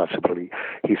raise that possibility.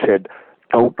 He said,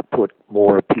 don't put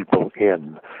more people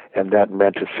in. And that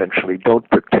meant essentially don't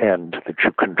pretend that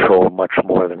you control much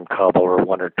more than Kabul or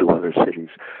one or two other cities,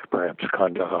 perhaps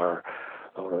Kandahar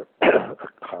or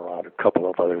Herat, a couple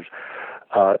of others.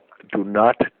 Do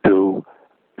not do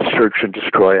search and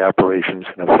destroy operations,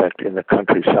 in effect, in the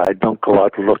countryside. Don't go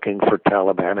out looking for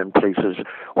Taliban in places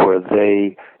where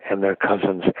they and their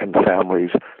cousins and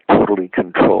families totally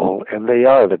control, and they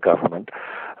are the government.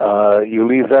 You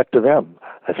leave that to them,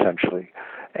 essentially.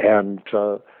 And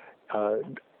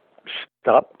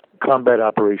stop combat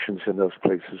operations in those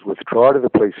places. Withdraw to the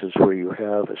places where you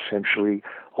have essentially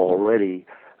already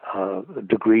a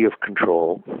degree of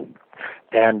control,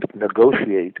 and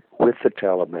negotiate with the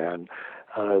Taliban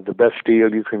the best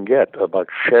deal you can get about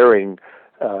sharing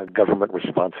government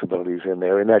responsibilities in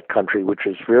there, in that country, which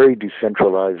is very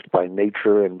decentralized by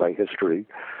nature and by history.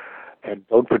 And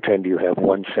don't pretend you have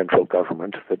one central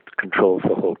government that controls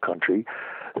the whole country.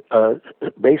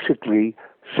 Basically,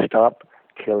 stop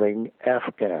killing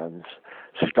Afghans.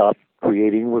 Stop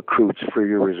creating recruits for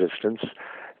your resistance,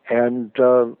 and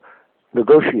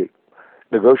negotiate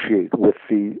with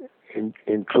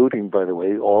including, by the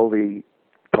way, all the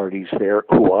parties there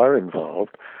who are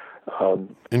involved.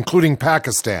 Including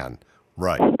Pakistan,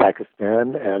 right.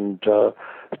 Pakistan and the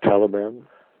Taliban,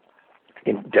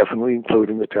 definitely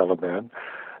including the Taliban.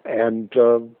 And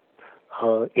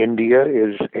India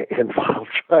is involved,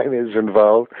 China is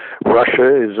involved,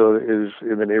 Russia is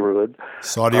in the neighborhood.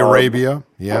 Saudi Arabia,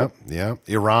 yeah.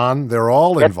 Iran, they're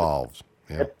all involved.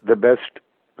 Yeah. The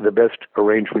best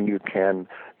arrangement you can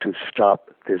to stop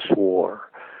this war.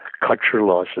 Cut your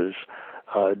losses.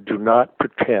 Do not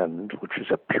pretend, which is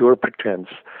a pure pretense,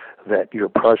 that your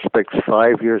prospects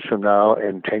 5 years from now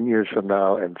and 10 years from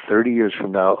now and 30 years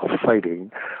from now of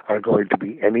fighting are going to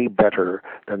be any better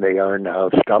than they are now.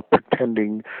 Stop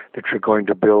pretending that you're going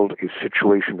to build a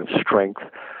situation of strength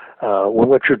when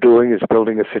what you're doing is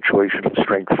building a situation of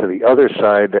strength for the other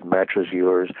side that matches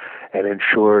yours and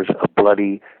ensures a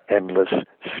bloody, endless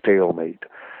stalemate.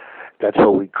 That's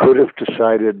what we could have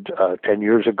decided 10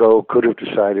 years ago, could have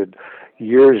decided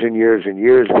years and years and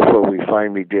years before we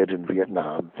finally did in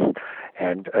Vietnam.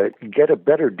 And get a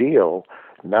better deal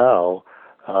now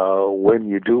when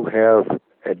you do have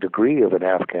a degree of an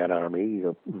Afghan army,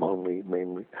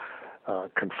 mainly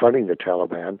confronting the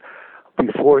Taliban,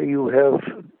 before you have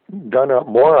done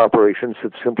more operations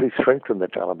that simply strengthen the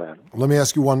Taliban. Let me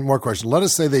ask you one more question. Let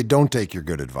us say they don't take your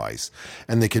good advice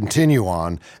and they continue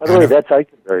on. By the way, that's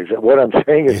Eikenberry's. What I'm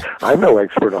saying is I'm no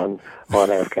expert on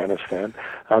Afghanistan.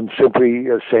 I'm simply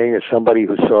saying as somebody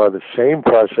who saw the same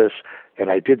process, and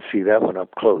I did see that one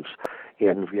up close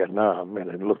in Vietnam, and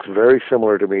it looks very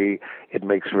similar to me. It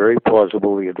makes very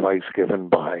plausible the advice given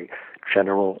by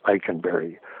General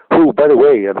Eikenberry, who, by the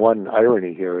way, and one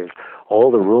irony here is all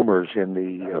the rumors in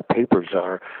the papers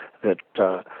are that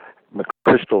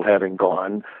McChrystal having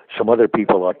gone, some other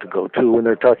people ought to go too, and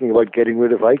they're talking about getting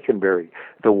rid of Eikenberry,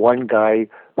 the one guy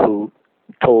who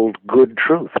told good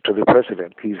truth to the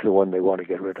president. He's the one they want to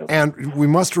get rid of. And we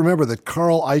must remember that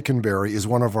Carl Eikenberry is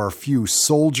one of our few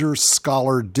soldier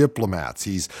scholar diplomats.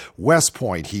 He's West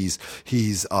Point, he's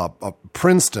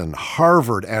Princeton,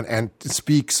 Harvard, and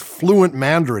speaks fluent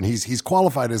Mandarin. He's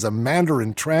qualified as a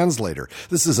Mandarin translator.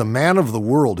 This is a man of the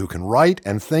world who can write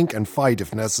and think and fight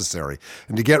if necessary.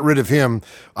 And to get rid of him,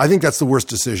 I think that's the worst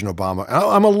decision Obama.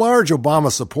 I'm a large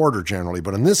Obama supporter generally,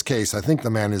 but in this case, I think the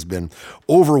man has been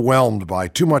overwhelmed by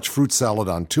too much fruit salad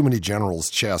on too many generals'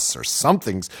 chests, or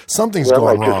something's going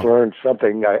wrong. Well, I just learned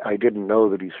something. I didn't know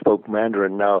that he spoke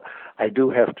Mandarin. Now, I do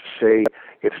have to say,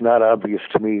 it's not obvious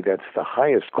to me that's the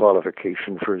highest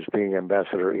qualification for his being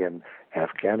ambassador in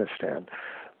Afghanistan.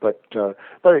 But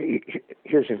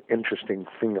here's an interesting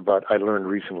thing I learned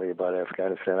recently about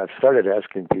Afghanistan. I've started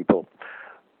asking people,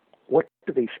 what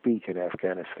do they speak in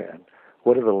Afghanistan?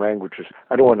 What are the languages?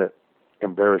 I don't want to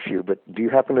embarrass you, but do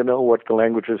you happen to know what the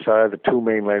languages are, the two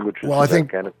main languages? Well, I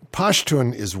think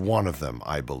Pashtun is one of them,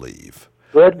 I believe.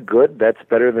 Good. That's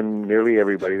better than nearly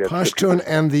everybody. That's Pashtun,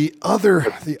 and the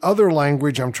other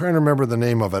language, I'm trying to remember the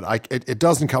name of it. It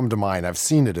doesn't come to mind. I've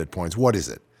seen it at points. What is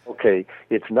it? Okay,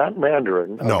 it's not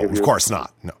Mandarin. No, of course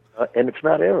not. No. And it's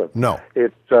not Arab. No.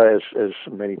 It's, as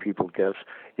many people guess,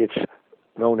 it's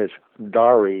known as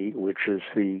Dari, which is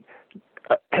the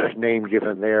name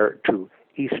given there to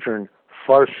Eastern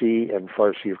Farsi, and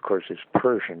Farsi, of course, is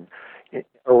Persian,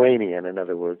 Iranian, in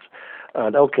other words.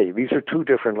 Okay, these are two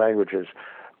different languages.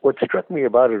 What struck me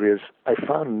about it is I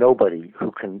found nobody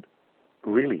who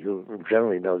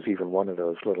generally knows even one of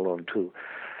those, let alone two.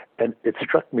 And it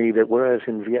struck me that whereas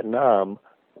in Vietnam,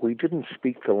 we didn't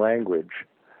speak the language,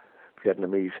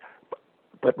 Vietnamese,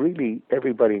 but really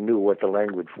everybody knew what the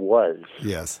language was.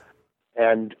 Yes.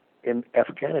 And in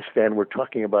Afghanistan, we're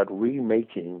talking about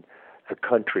remaking a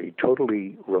country,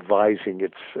 totally revising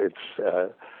its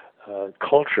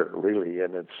culture, really,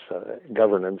 and its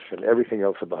governance and everything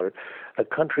else about it. A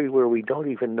country where we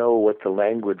don't even know what the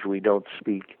language we don't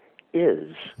speak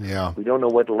is. Yeah. We don't know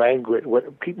what language.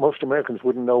 Most Americans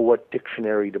wouldn't know what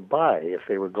dictionary to buy if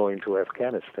they were going to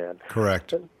Afghanistan.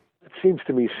 Correct. It seems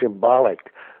to me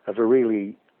symbolic of a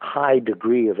really high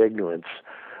degree of ignorance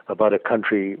about a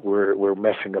country we're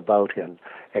messing about in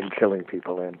and killing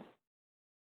people in.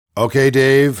 Okay,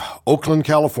 Dave, Oakland,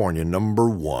 California, number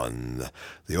 1.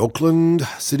 The Oakland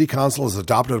City Council has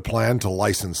adopted a plan to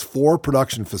license 4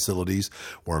 production facilities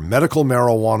where medical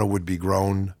marijuana would be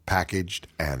grown, packaged,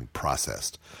 and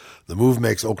processed. The move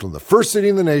makes Oakland the first city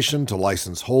in the nation to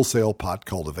license wholesale pot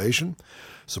cultivation.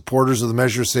 Supporters of the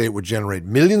measure say it would generate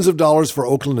millions of dollars for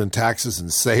Oakland in taxes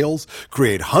and sales,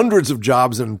 create hundreds of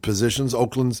jobs and positions,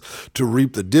 Oakland's to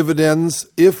reap the dividends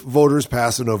if voters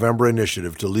pass a November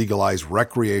initiative to legalize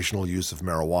recreational use of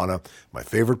marijuana. My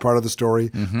favorite part of the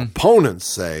story, opponents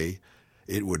say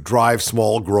it would drive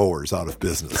small growers out of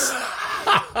business.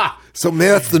 So, man,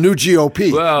 that's the new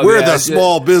GOP. Well, we're the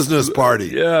small business party.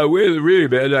 Yeah, we're really,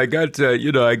 man. I got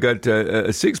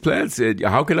 6 plants.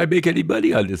 How can I make any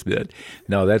money on this, man?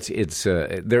 No,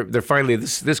 they're finally.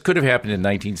 This could have happened in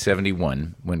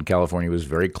 1971 when California was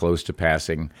very close to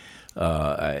passing.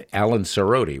 Alan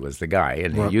Soroti was the guy,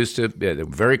 and he used to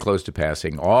very close to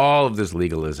passing all of this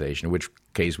legalization. In which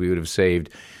case, we would have saved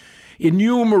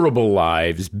innumerable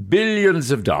lives,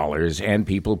 billions of dollars, and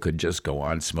people could just go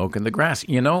on smoking the grass.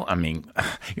 You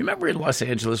remember in Los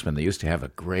Angeles when they used to have a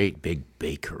great big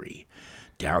bakery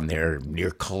down there near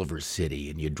Culver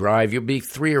City, and you'd be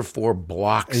 3 or 4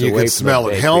 blocks and you away could smell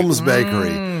it. Helms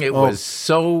Bakery. It was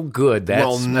so good.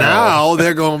 Now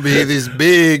they're going to be this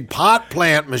big pot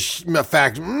plant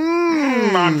factory.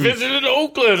 I visited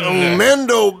Oakland.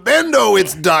 Bendo,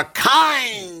 it's the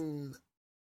kind.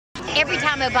 Every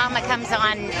time Obama comes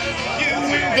on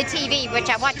the TV, which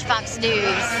I watch Fox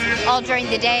News all during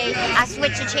the day, I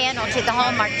switch the channel to the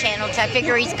Hallmark channel till I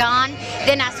figure he's gone,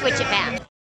 then I switch it back.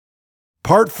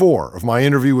 Part 4 of my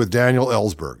interview with Daniel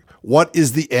Ellsberg. What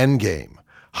is the end game?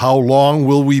 How long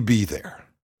will we be there?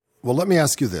 Well, let me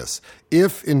ask you this.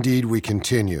 If indeed we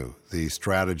continue the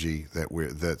strategy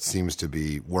that seems to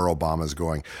be where Obama's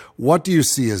going, what do you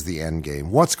see as the end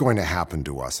game? What's going to happen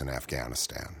to us in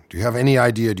Afghanistan? Do you have any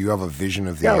idea? Do you have a vision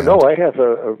of the end? No, I have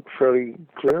a fairly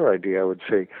clear idea, I would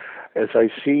say. As I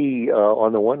see,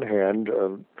 on the one hand,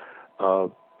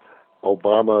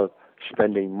 Obama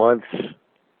spending months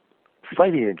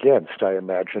fighting against, I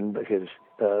imagine,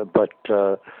 but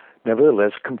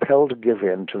nevertheless compelled to give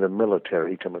in to the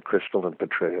military, to McChrystal and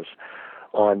Petraeus,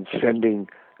 on sending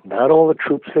not all the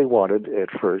troops they wanted at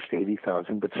first,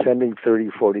 80,000, but sending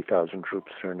 30,000, 40,000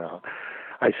 troops there now.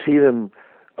 I see them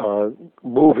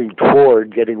moving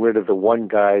toward getting rid of the one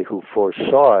guy who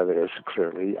foresaw this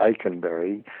clearly,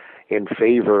 Eikenberry, in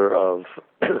favor of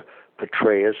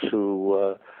Petraeus,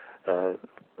 who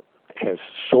has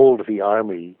sold the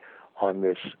army on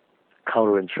this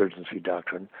counterinsurgency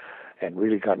doctrine and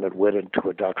really gotten it wedded to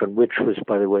a doctrine, which was,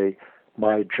 by the way,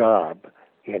 my job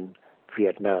in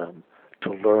Vietnam,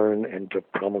 to learn and to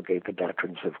promulgate the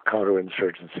doctrines of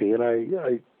counterinsurgency. And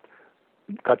I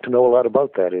got to know a lot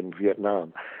about that in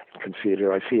Vietnam and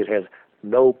I see it has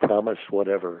no promise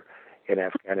whatever in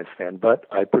Afghanistan, but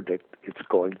I predict it's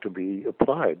going to be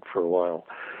applied for a while.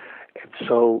 And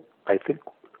so I think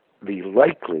the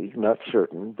likely, not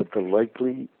certain, but the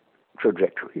likely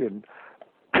trajectory in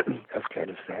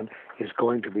Afghanistan is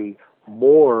going to be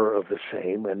more of the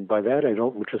same, and by that I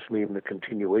don't just mean the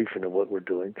continuation of what we're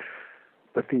doing,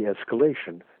 but the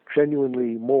escalation,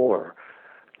 genuinely more.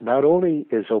 Not only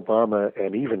is Obama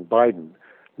and even Biden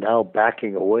now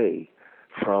backing away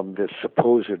from this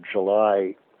supposed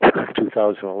July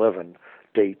 2011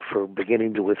 date for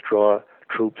beginning to withdraw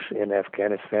troops in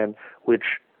Afghanistan,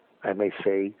 which I may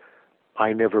say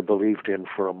I never believed in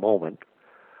for a moment.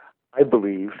 I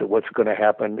believe that what's going to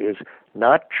happen is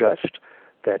not just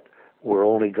that we're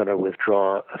only going to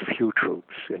withdraw a few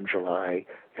troops in July,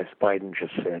 as Biden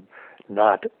just said,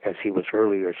 not, as he was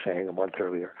earlier saying, a month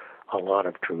earlier, a lot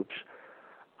of troops.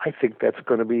 I think that's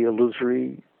going to be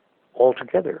illusory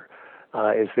altogether.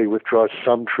 As they withdraw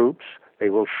some troops, they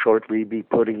will shortly be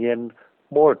putting in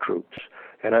more troops.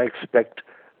 And I expect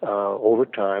over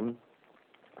time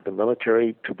the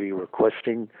military to be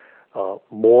requesting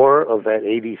more of that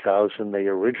 80,000 they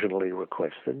originally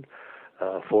requested.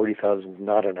 40,000 is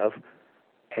not enough,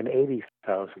 and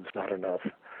 80,000 is not enough.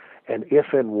 And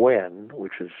if and when,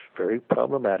 which is very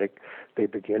problematic, they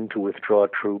begin to withdraw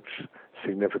troops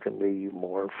significantly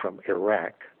more from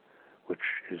Iraq, which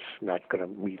is not going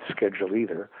to meet schedule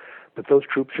either, but those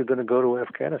troops are going to go to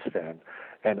Afghanistan.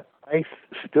 And I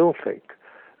still think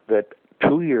that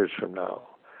 2 years from now,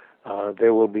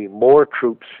 there will be more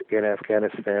troops in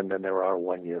Afghanistan than there are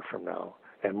 1 year from now,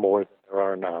 and more than there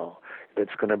are now.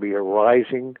 It's going to be a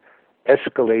rising,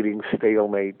 escalating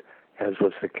stalemate, as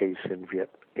was the case in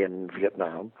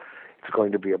Vietnam. It's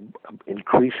going to be an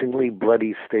increasingly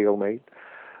bloody stalemate.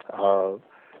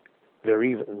 They're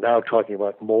even now talking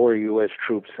about more U.S.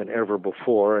 troops than ever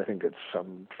before. I think it's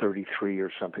some 33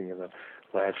 or something in the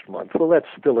last month. Well, that's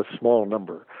still a small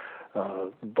number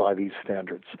by these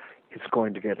standards. It's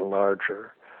going to get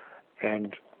larger,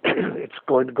 and it's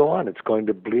going to go on. It's going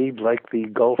to bleed like the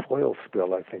Gulf oil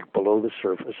spill, I think, below the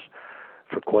surface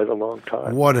for quite a long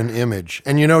time. What an image.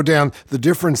 And Dan, the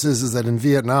difference is that in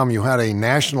Vietnam you had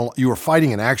you were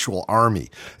fighting an actual army.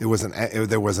 There was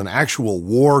an actual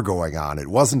war going on. It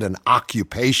wasn't an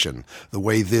occupation the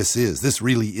way this is. This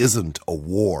really isn't a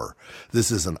war.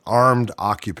 This is an armed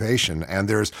occupation, and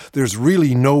there's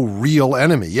really no real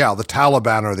enemy. Yeah, the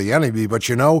Taliban are the enemy, but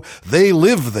they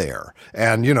live there.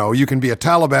 And you can be a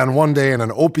Taliban one day and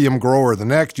an opium grower the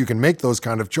next. You can make those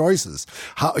kind of choices.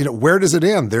 How where does it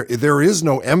end? There is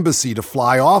no embassy to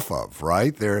fly off of,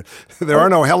 right? There are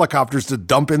no helicopters to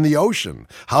dump in the ocean.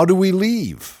 How do we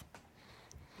leave?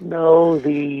 No,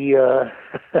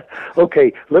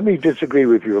 okay, let me disagree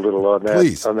with you a little on that.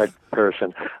 Please. On that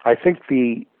comparison. I think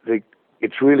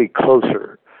it's really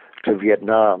closer to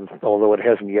Vietnam, although it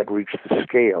hasn't yet reached the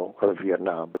scale of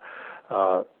Vietnam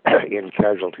in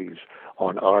casualties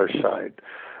on our side.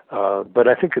 But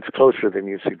I think it's closer than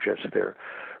you suggest there.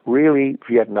 Really,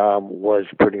 Vietnam was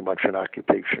pretty much an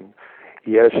occupation.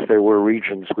 Yes, there were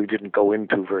regions we didn't go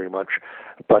into very much,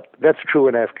 but that's true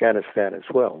in Afghanistan as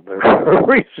well. There are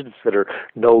regions that are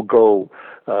no-go.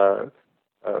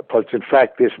 But in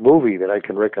fact, this movie that I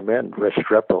can recommend,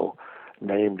 Restrepo,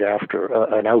 named after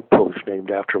an outpost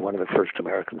named after one of the first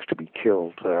Americans to be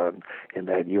killed in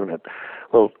that unit.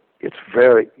 Well,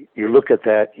 you look at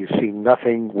that, you see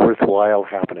nothing worthwhile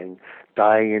happening,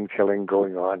 dying and killing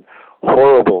going on,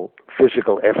 horrible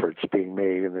physical efforts being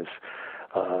made in this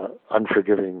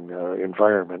unforgiving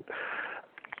environment.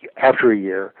 After a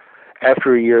year,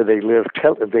 they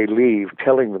leave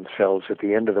telling themselves at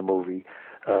the end of the movie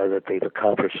that they've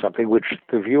accomplished something, which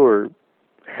the viewer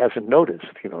hasn't noticed.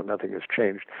 Nothing has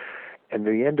changed. And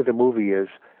the end of the movie is,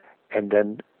 and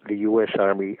then the U.S.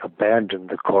 Army abandoned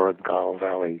the Korengal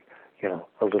Valley,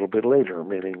 a little bit later,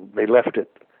 meaning they left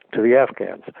it to the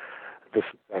Afghans,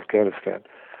 Afghanistan.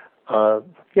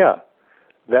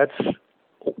 That's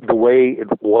the way it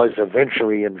was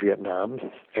eventually in Vietnam,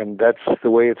 and that's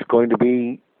the way it's going to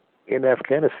be in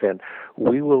Afghanistan.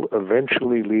 We will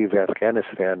eventually leave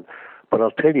Afghanistan, but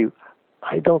I'll tell you,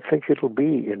 I don't think it'll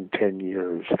be in 10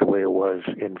 years the way it was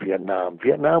in Vietnam.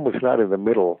 Vietnam was not in the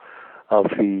middle of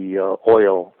the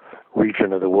oil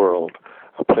region of the world,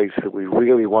 a place that we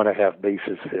really want to have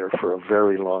bases there for a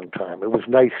very long time. It was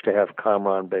nice to have Cam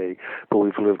Ranh Bay, but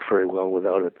we've lived very well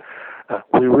without it.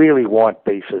 We really want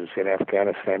bases in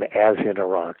Afghanistan as in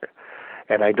Iraq.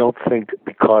 And I don't think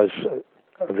because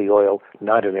of the oil,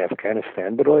 not in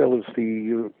Afghanistan, but oil is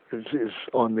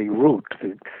on the route,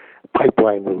 the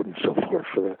pipeline route and so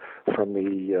forth from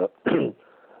the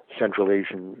Central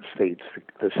Asian states,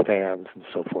 the stands and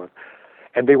so forth.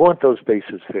 And they want those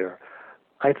bases there.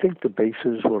 I think the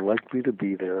bases were likely to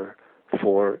be there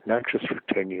for not just for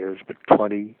 10 years, but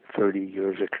 20, 30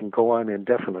 years. It can go on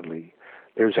indefinitely.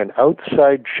 There's an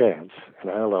outside chance,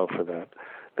 and I allow for that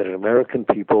American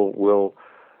people will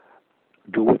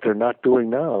do what they're not doing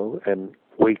now and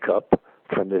wake up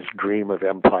from this dream of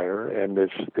empire and this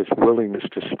willingness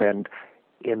to spend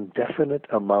indefinite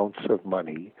amounts of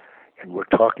money. And we're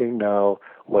talking now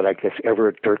what I guess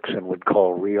Everett Dirksen would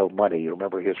call real money. You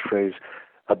remember his phrase,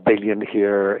 $1 billion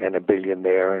here and $1 billion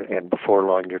there, and before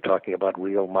long you're talking about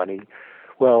real money.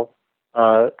 Well,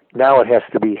 now it has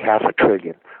to be $500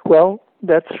 billion. Well,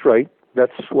 that's right.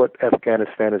 That's what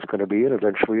Afghanistan is going to be, and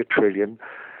eventually $1 trillion.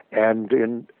 And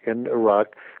in Iraq,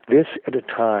 this at a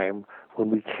time when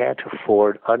we can't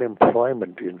afford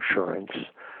unemployment insurance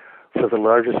for the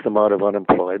largest amount of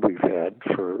unemployed we've had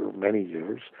for many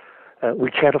years.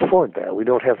 We can't afford that. We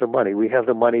don't have the money. We have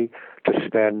the money to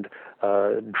spend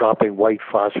dropping white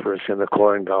phosphorus in the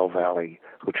Korengal Valley,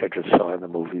 which I just saw in the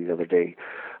movie the other day.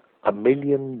 $1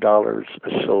 million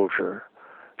a soldier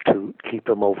to keep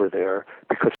them over there,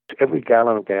 because every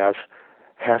gallon of gas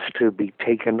has to be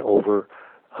taken over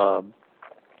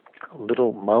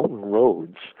little mountain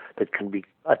roads that can be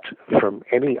cut from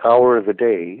any hour of the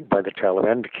day by the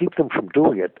Taliban to keep them from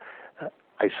doing it.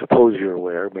 I suppose you're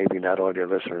aware, maybe not all your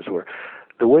listeners were,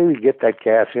 the way we get that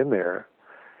gas in there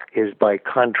is by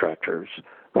contractors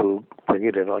who bring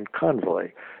it in on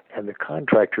convoy. And the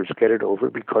contractors get it over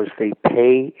because they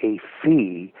pay a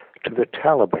fee to the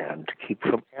Taliban to keep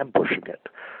from ambushing it.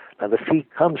 Now, the fee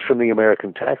comes from the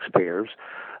American taxpayers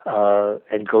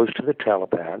and goes to the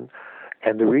Taliban.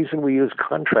 And the reason we use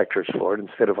contractors for it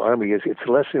instead of army is it's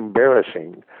less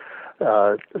embarrassing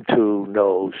to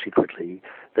know secretly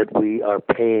that we are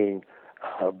paying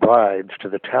bribes to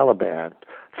the Taliban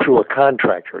through a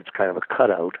contractor. It's kind of a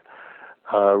cutout,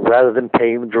 rather than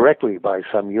paying them directly by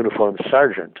some uniformed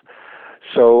sergeant.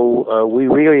 So we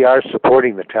really are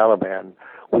supporting the Taliban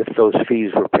with those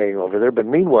fees we're paying over there. But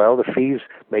meanwhile, the fees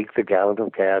make the gallon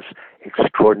of gas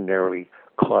extraordinarily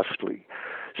costly.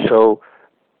 So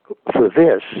for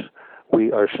this,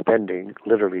 we are spending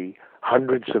literally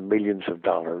hundreds of millions of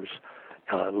dollars,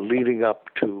 leading up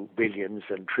to billions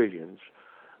and trillions,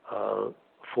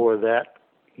 for that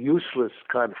useless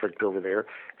conflict over there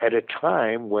at a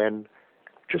time when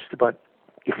just about,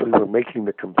 if we were making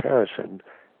the comparison,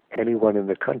 anyone in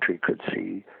the country could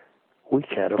see we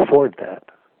can't afford that.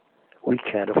 We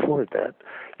can't afford that.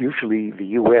 Usually the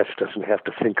U.S. doesn't have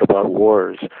to think about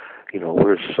wars. You know,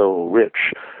 we're so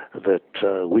rich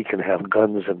that we can have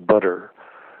guns and butter.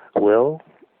 Well,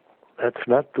 that's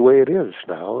not the way it is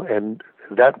now. And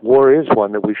that war is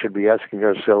one that we should be asking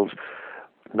ourselves,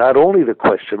 not only the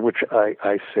question, which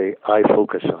I say I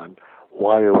focus on,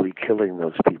 why are we killing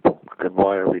those people and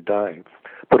why are we dying?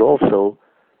 But also,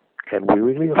 can we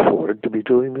really afford to be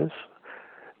doing this?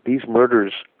 These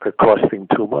murders are costing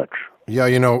too much. Yeah,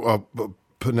 you know,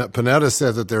 Panetta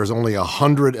said that there's only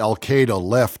 100 Al-Qaeda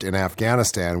left in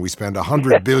Afghanistan. We spend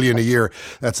 $100 billion a year.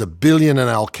 That's $1 billion in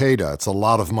Al-Qaeda. It's a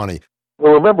lot of money.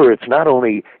 Well, remember, it's not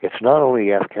only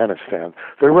Afghanistan.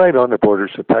 They're right on the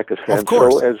borders of Pakistan. Of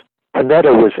course. So as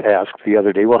Panetta was asked the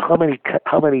other day, well, how many?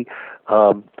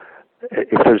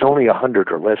 If there's only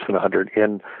 100 or less than 100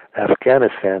 in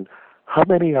Afghanistan, how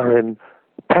many are in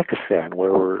Pakistan,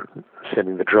 where we're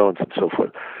sending the drones and so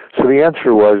forth? So the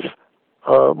answer was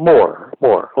more.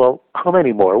 Well, how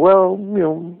many more? Well,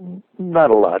 not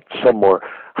a lot. Some more.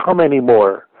 How many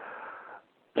more?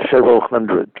 Several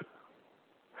hundred.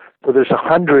 So there's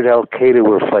 100 Al-Qaeda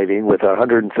we're fighting with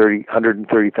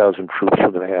 130,000 troops we're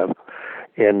going to have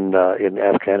in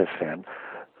Afghanistan.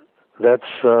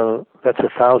 That's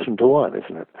 1,000 to 1,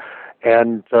 isn't it?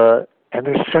 And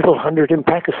there's several hundred in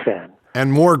Pakistan.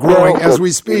 And more growing as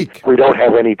we speak. We don't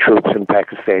have any troops in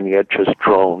Pakistan yet, just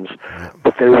drones. Yeah.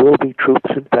 But there will be troops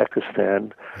in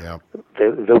Pakistan. Yeah.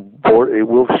 It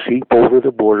will seep over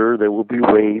the border. There will be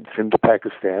raids into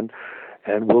Pakistan.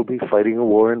 And we'll be fighting a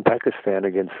war in Pakistan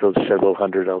against those several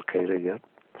hundred Al-Qaeda yet.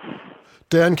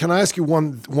 Dan, can I ask you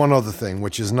one other thing,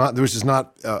 which is not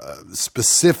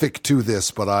specific to this,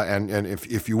 but and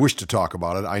if you wish to talk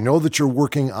about it, I know that you're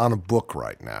working on a book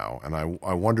right now, and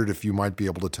I wondered if you might be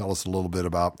able to tell us a little bit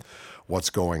about what's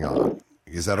going on.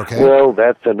 Is that okay? Well,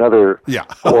 that's another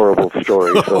horrible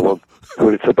story. So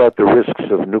it's about the risks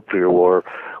of nuclear war,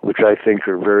 which I think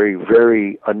are very,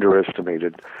 very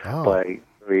underestimated by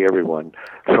everyone.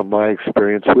 From my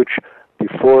experience, which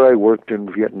before I worked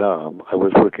in Vietnam, I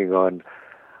was working on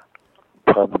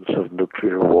problems of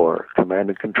nuclear war, command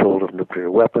and control of nuclear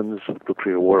weapons,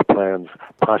 nuclear war plans,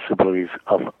 possibilities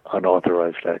of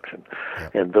unauthorized action. Yeah.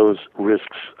 And those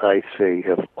risks, I say,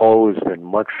 have always been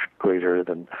much greater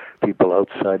than people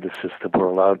outside the system were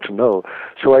allowed to know.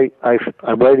 So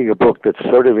I'm writing a book that's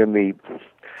sort of in the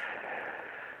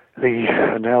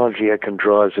analogy I can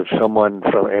draw is of someone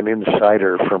an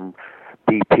insider from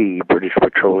BP, British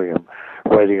Petroleum,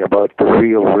 writing about the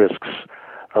real risks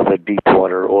of a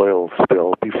deepwater oil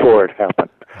spill before it happened,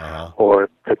 or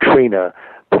Katrina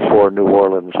before New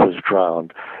Orleans was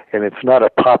drowned. And it's not a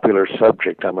popular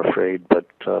subject, I'm afraid, but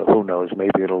who knows,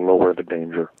 maybe it'll lower the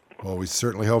danger. Well, we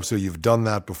certainly hope so. You've done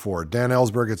that before. Dan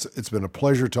Ellsberg, it's been a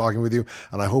pleasure talking with you,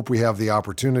 and I hope we have the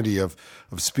opportunity of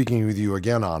speaking with you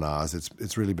again on Oz.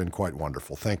 It's really been quite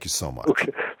wonderful. Thank you so much.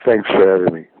 Okay. Thanks for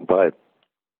having me. Bye.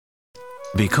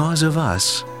 Because of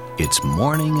us, it's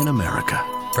morning in America.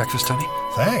 Breakfast, honey?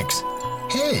 Thanks.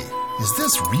 Hey, is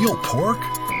this real pork?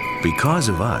 Because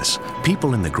of us,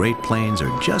 people in the Great Plains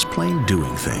are just plain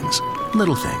doing things.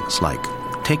 Little things like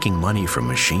taking money from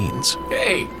machines.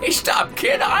 Hey, stop,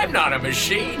 kid. I'm not a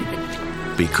machine.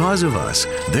 Because of us,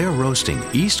 they're roasting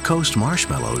East Coast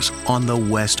marshmallows on the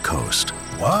West Coast.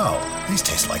 Wow, these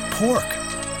taste like pork.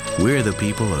 We're the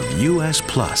people of US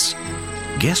Plus.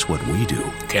 Guess what we do?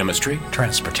 Chemistry?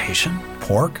 Transportation?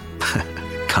 Pork?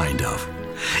 Kind of.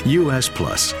 US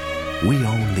Plus. We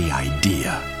own the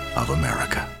idea of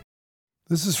America.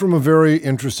 This is from a very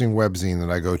interesting webzine that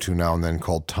I go to now and then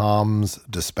called Tom's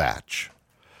Dispatch.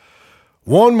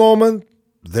 One moment,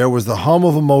 there was the hum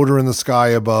of a motor in the sky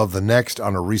above. The next,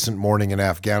 on a recent morning in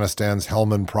Afghanistan's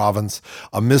Helmand province,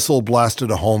 a missile blasted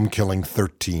a home, killing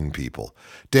 13 people.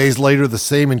 Days later, the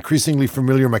same increasingly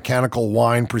familiar mechanical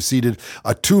whine preceded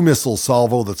a 2-missile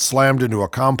salvo that slammed into a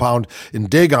compound in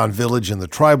Dagon village in the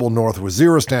tribal North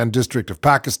Waziristan district of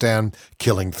Pakistan,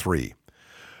 killing 3.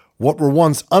 What were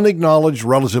once unacknowledged,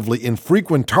 relatively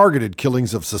infrequent targeted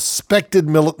killings of suspected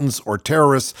militants or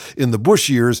terrorists in the Bush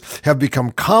years have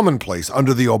become commonplace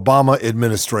under the Obama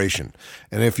administration.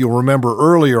 And if you'll remember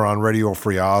earlier on Radio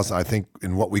Free Oz, I think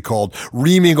in what we called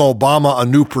Reaming Obama a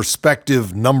New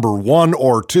Perspective number 1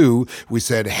 or 2, we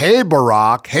said, hey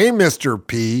Barack, hey Mr.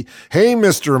 P, hey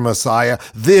Mr. Messiah,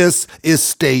 this is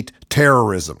state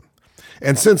terrorism.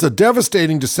 And since a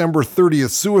devastating December 30th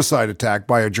suicide attack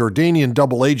by a Jordanian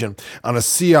double agent on a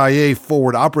CIA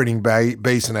forward operating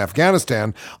base in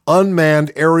Afghanistan,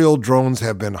 unmanned aerial drones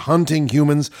have been hunting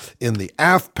humans in the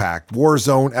AFPAC war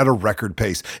zone at a record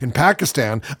pace. In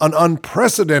Pakistan, an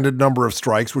unprecedented number of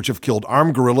strikes, which have killed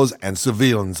armed guerrillas and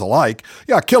civilians alike,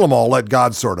 kill them all, let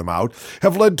God sort them out,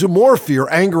 have led to more fear,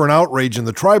 anger, and outrage in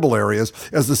the tribal areas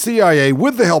as the CIA,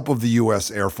 with the help of the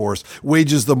U.S. Air Force,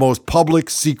 wages the most public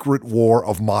secret war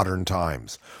of modern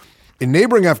times. In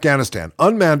neighboring Afghanistan,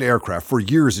 unmanned aircraft, for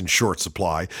years in short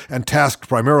supply and tasked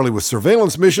primarily with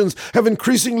surveillance missions, have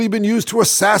increasingly been used to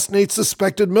assassinate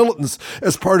suspected militants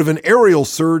as part of an aerial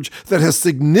surge that has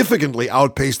significantly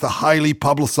outpaced the highly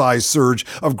publicized surge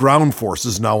of ground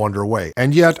forces now underway.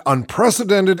 And yet,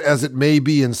 unprecedented as it may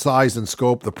be in size and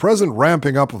scope, the present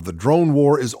ramping up of the drone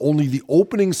war is only the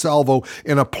opening salvo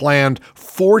in a planned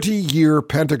 40-year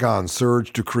Pentagon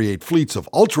surge to create fleets of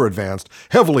ultra-advanced,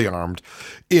 heavily armed,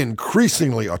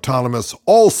 increasingly autonomous,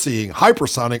 all-seeing,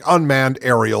 hypersonic, unmanned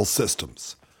aerial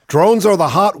systems. Drones are the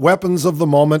hot weapons of the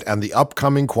moment, and the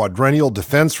upcoming Quadrennial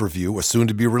Defense Review, a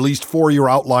soon-to-be-released 4-year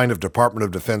outline of Department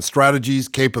of Defense strategies,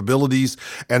 capabilities,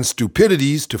 and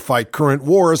stupidities to fight current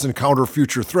wars and counter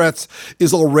future threats,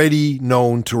 is already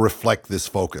known to reflect this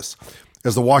focus.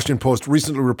 As the Washington Post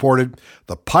recently reported,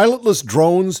 the pilotless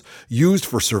drones used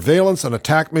for surveillance and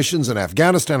attack missions in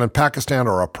Afghanistan and Pakistan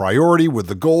are a priority, with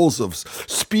the goals of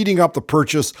speeding up the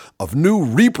purchase of new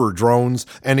Reaper drones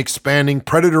and expanding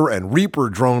Predator and Reaper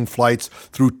drone flights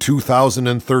through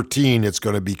 2013. It's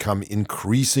going to become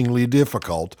increasingly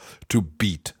difficult to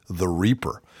beat the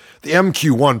Reaper. The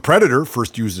MQ-1 Predator,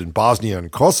 first used in Bosnia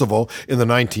and Kosovo in the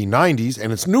 1990s,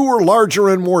 and its newer, larger,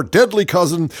 and more deadly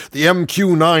cousin, the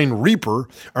MQ-9 Reaper,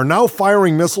 are now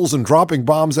firing missiles and dropping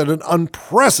bombs at an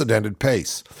unprecedented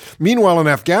pace. Meanwhile, in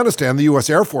Afghanistan, the U.S.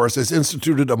 Air Force has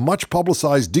instituted a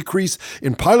much-publicized decrease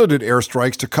in piloted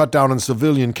airstrikes to cut down on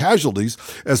civilian casualties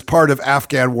as part of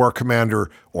Afghan War Commander,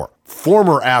 or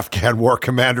former Afghan War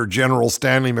Commander General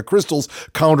Stanley McChrystal's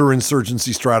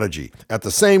counterinsurgency strategy. At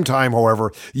the same time,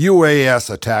 however, UAS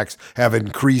attacks have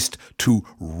increased to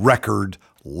record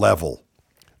level.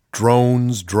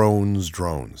 Drones.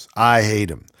 I hate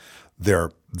them.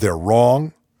 They're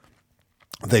wrong.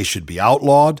 They should be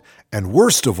outlawed. And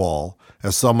worst of all,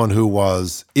 as someone who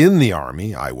was in the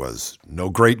Army, I was no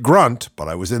great grunt, but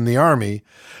I was in the Army,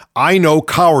 I know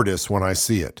cowardice when I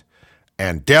see it.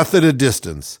 And death at a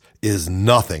distance is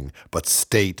nothing but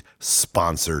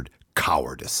state-sponsored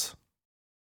cowardice.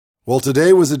 Well,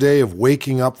 today was a day of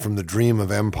waking up from the dream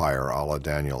of empire, a la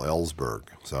Daniel Ellsberg.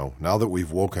 So now that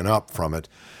we've woken up from it,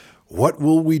 what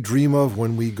will we dream of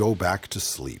when we go back to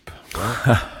sleep?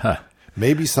 Well,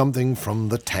 maybe something from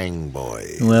the Tang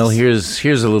Boys. Well, here's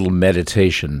a little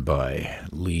meditation by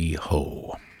Lee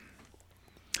Ho.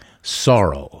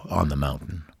 Sorrow on the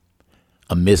mountain,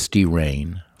 a misty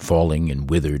rain falling in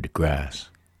withered grass.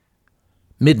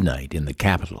 Midnight in the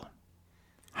capital.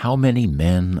 How many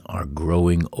men are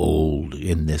growing old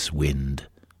in this wind?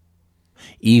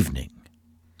 Evening.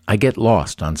 I get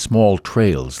lost on small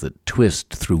trails that twist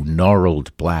through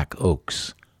gnarled black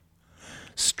oaks.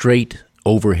 Straight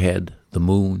overhead, the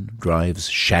moon drives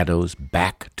shadows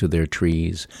back to their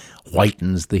trees,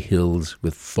 whitens the hills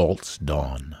with false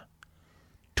dawn.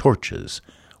 Torches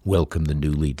welcome the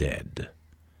newly dead.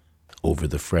 Over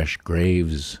the fresh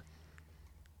graves,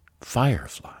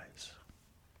 fireflies.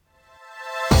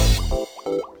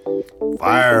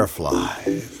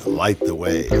 Fireflies light the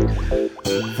way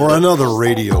for another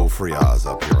Radio Free Oz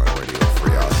up here on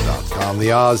RadioFreeOz.com.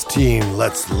 The Oz team,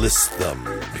 let's list them.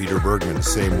 Peter Bergman,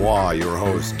 c'est moi, your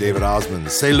host. David Osmond,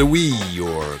 c'est Louis,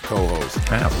 your co-host.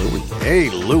 Louis. Hey,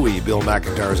 Louis. Bill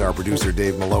McIntyre is our producer.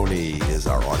 Dave Maloney is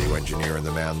our audio engineer and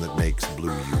the man that makes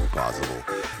Blue U possible.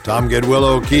 Tom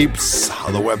Gedwillow keeps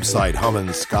the website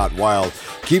humming. Scott Wilde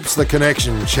keeps the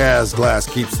connection. Chaz Glass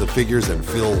keeps the figures, and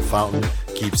Phil Fountain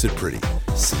keeps it pretty.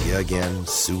 See you again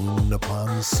soon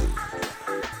upon soon.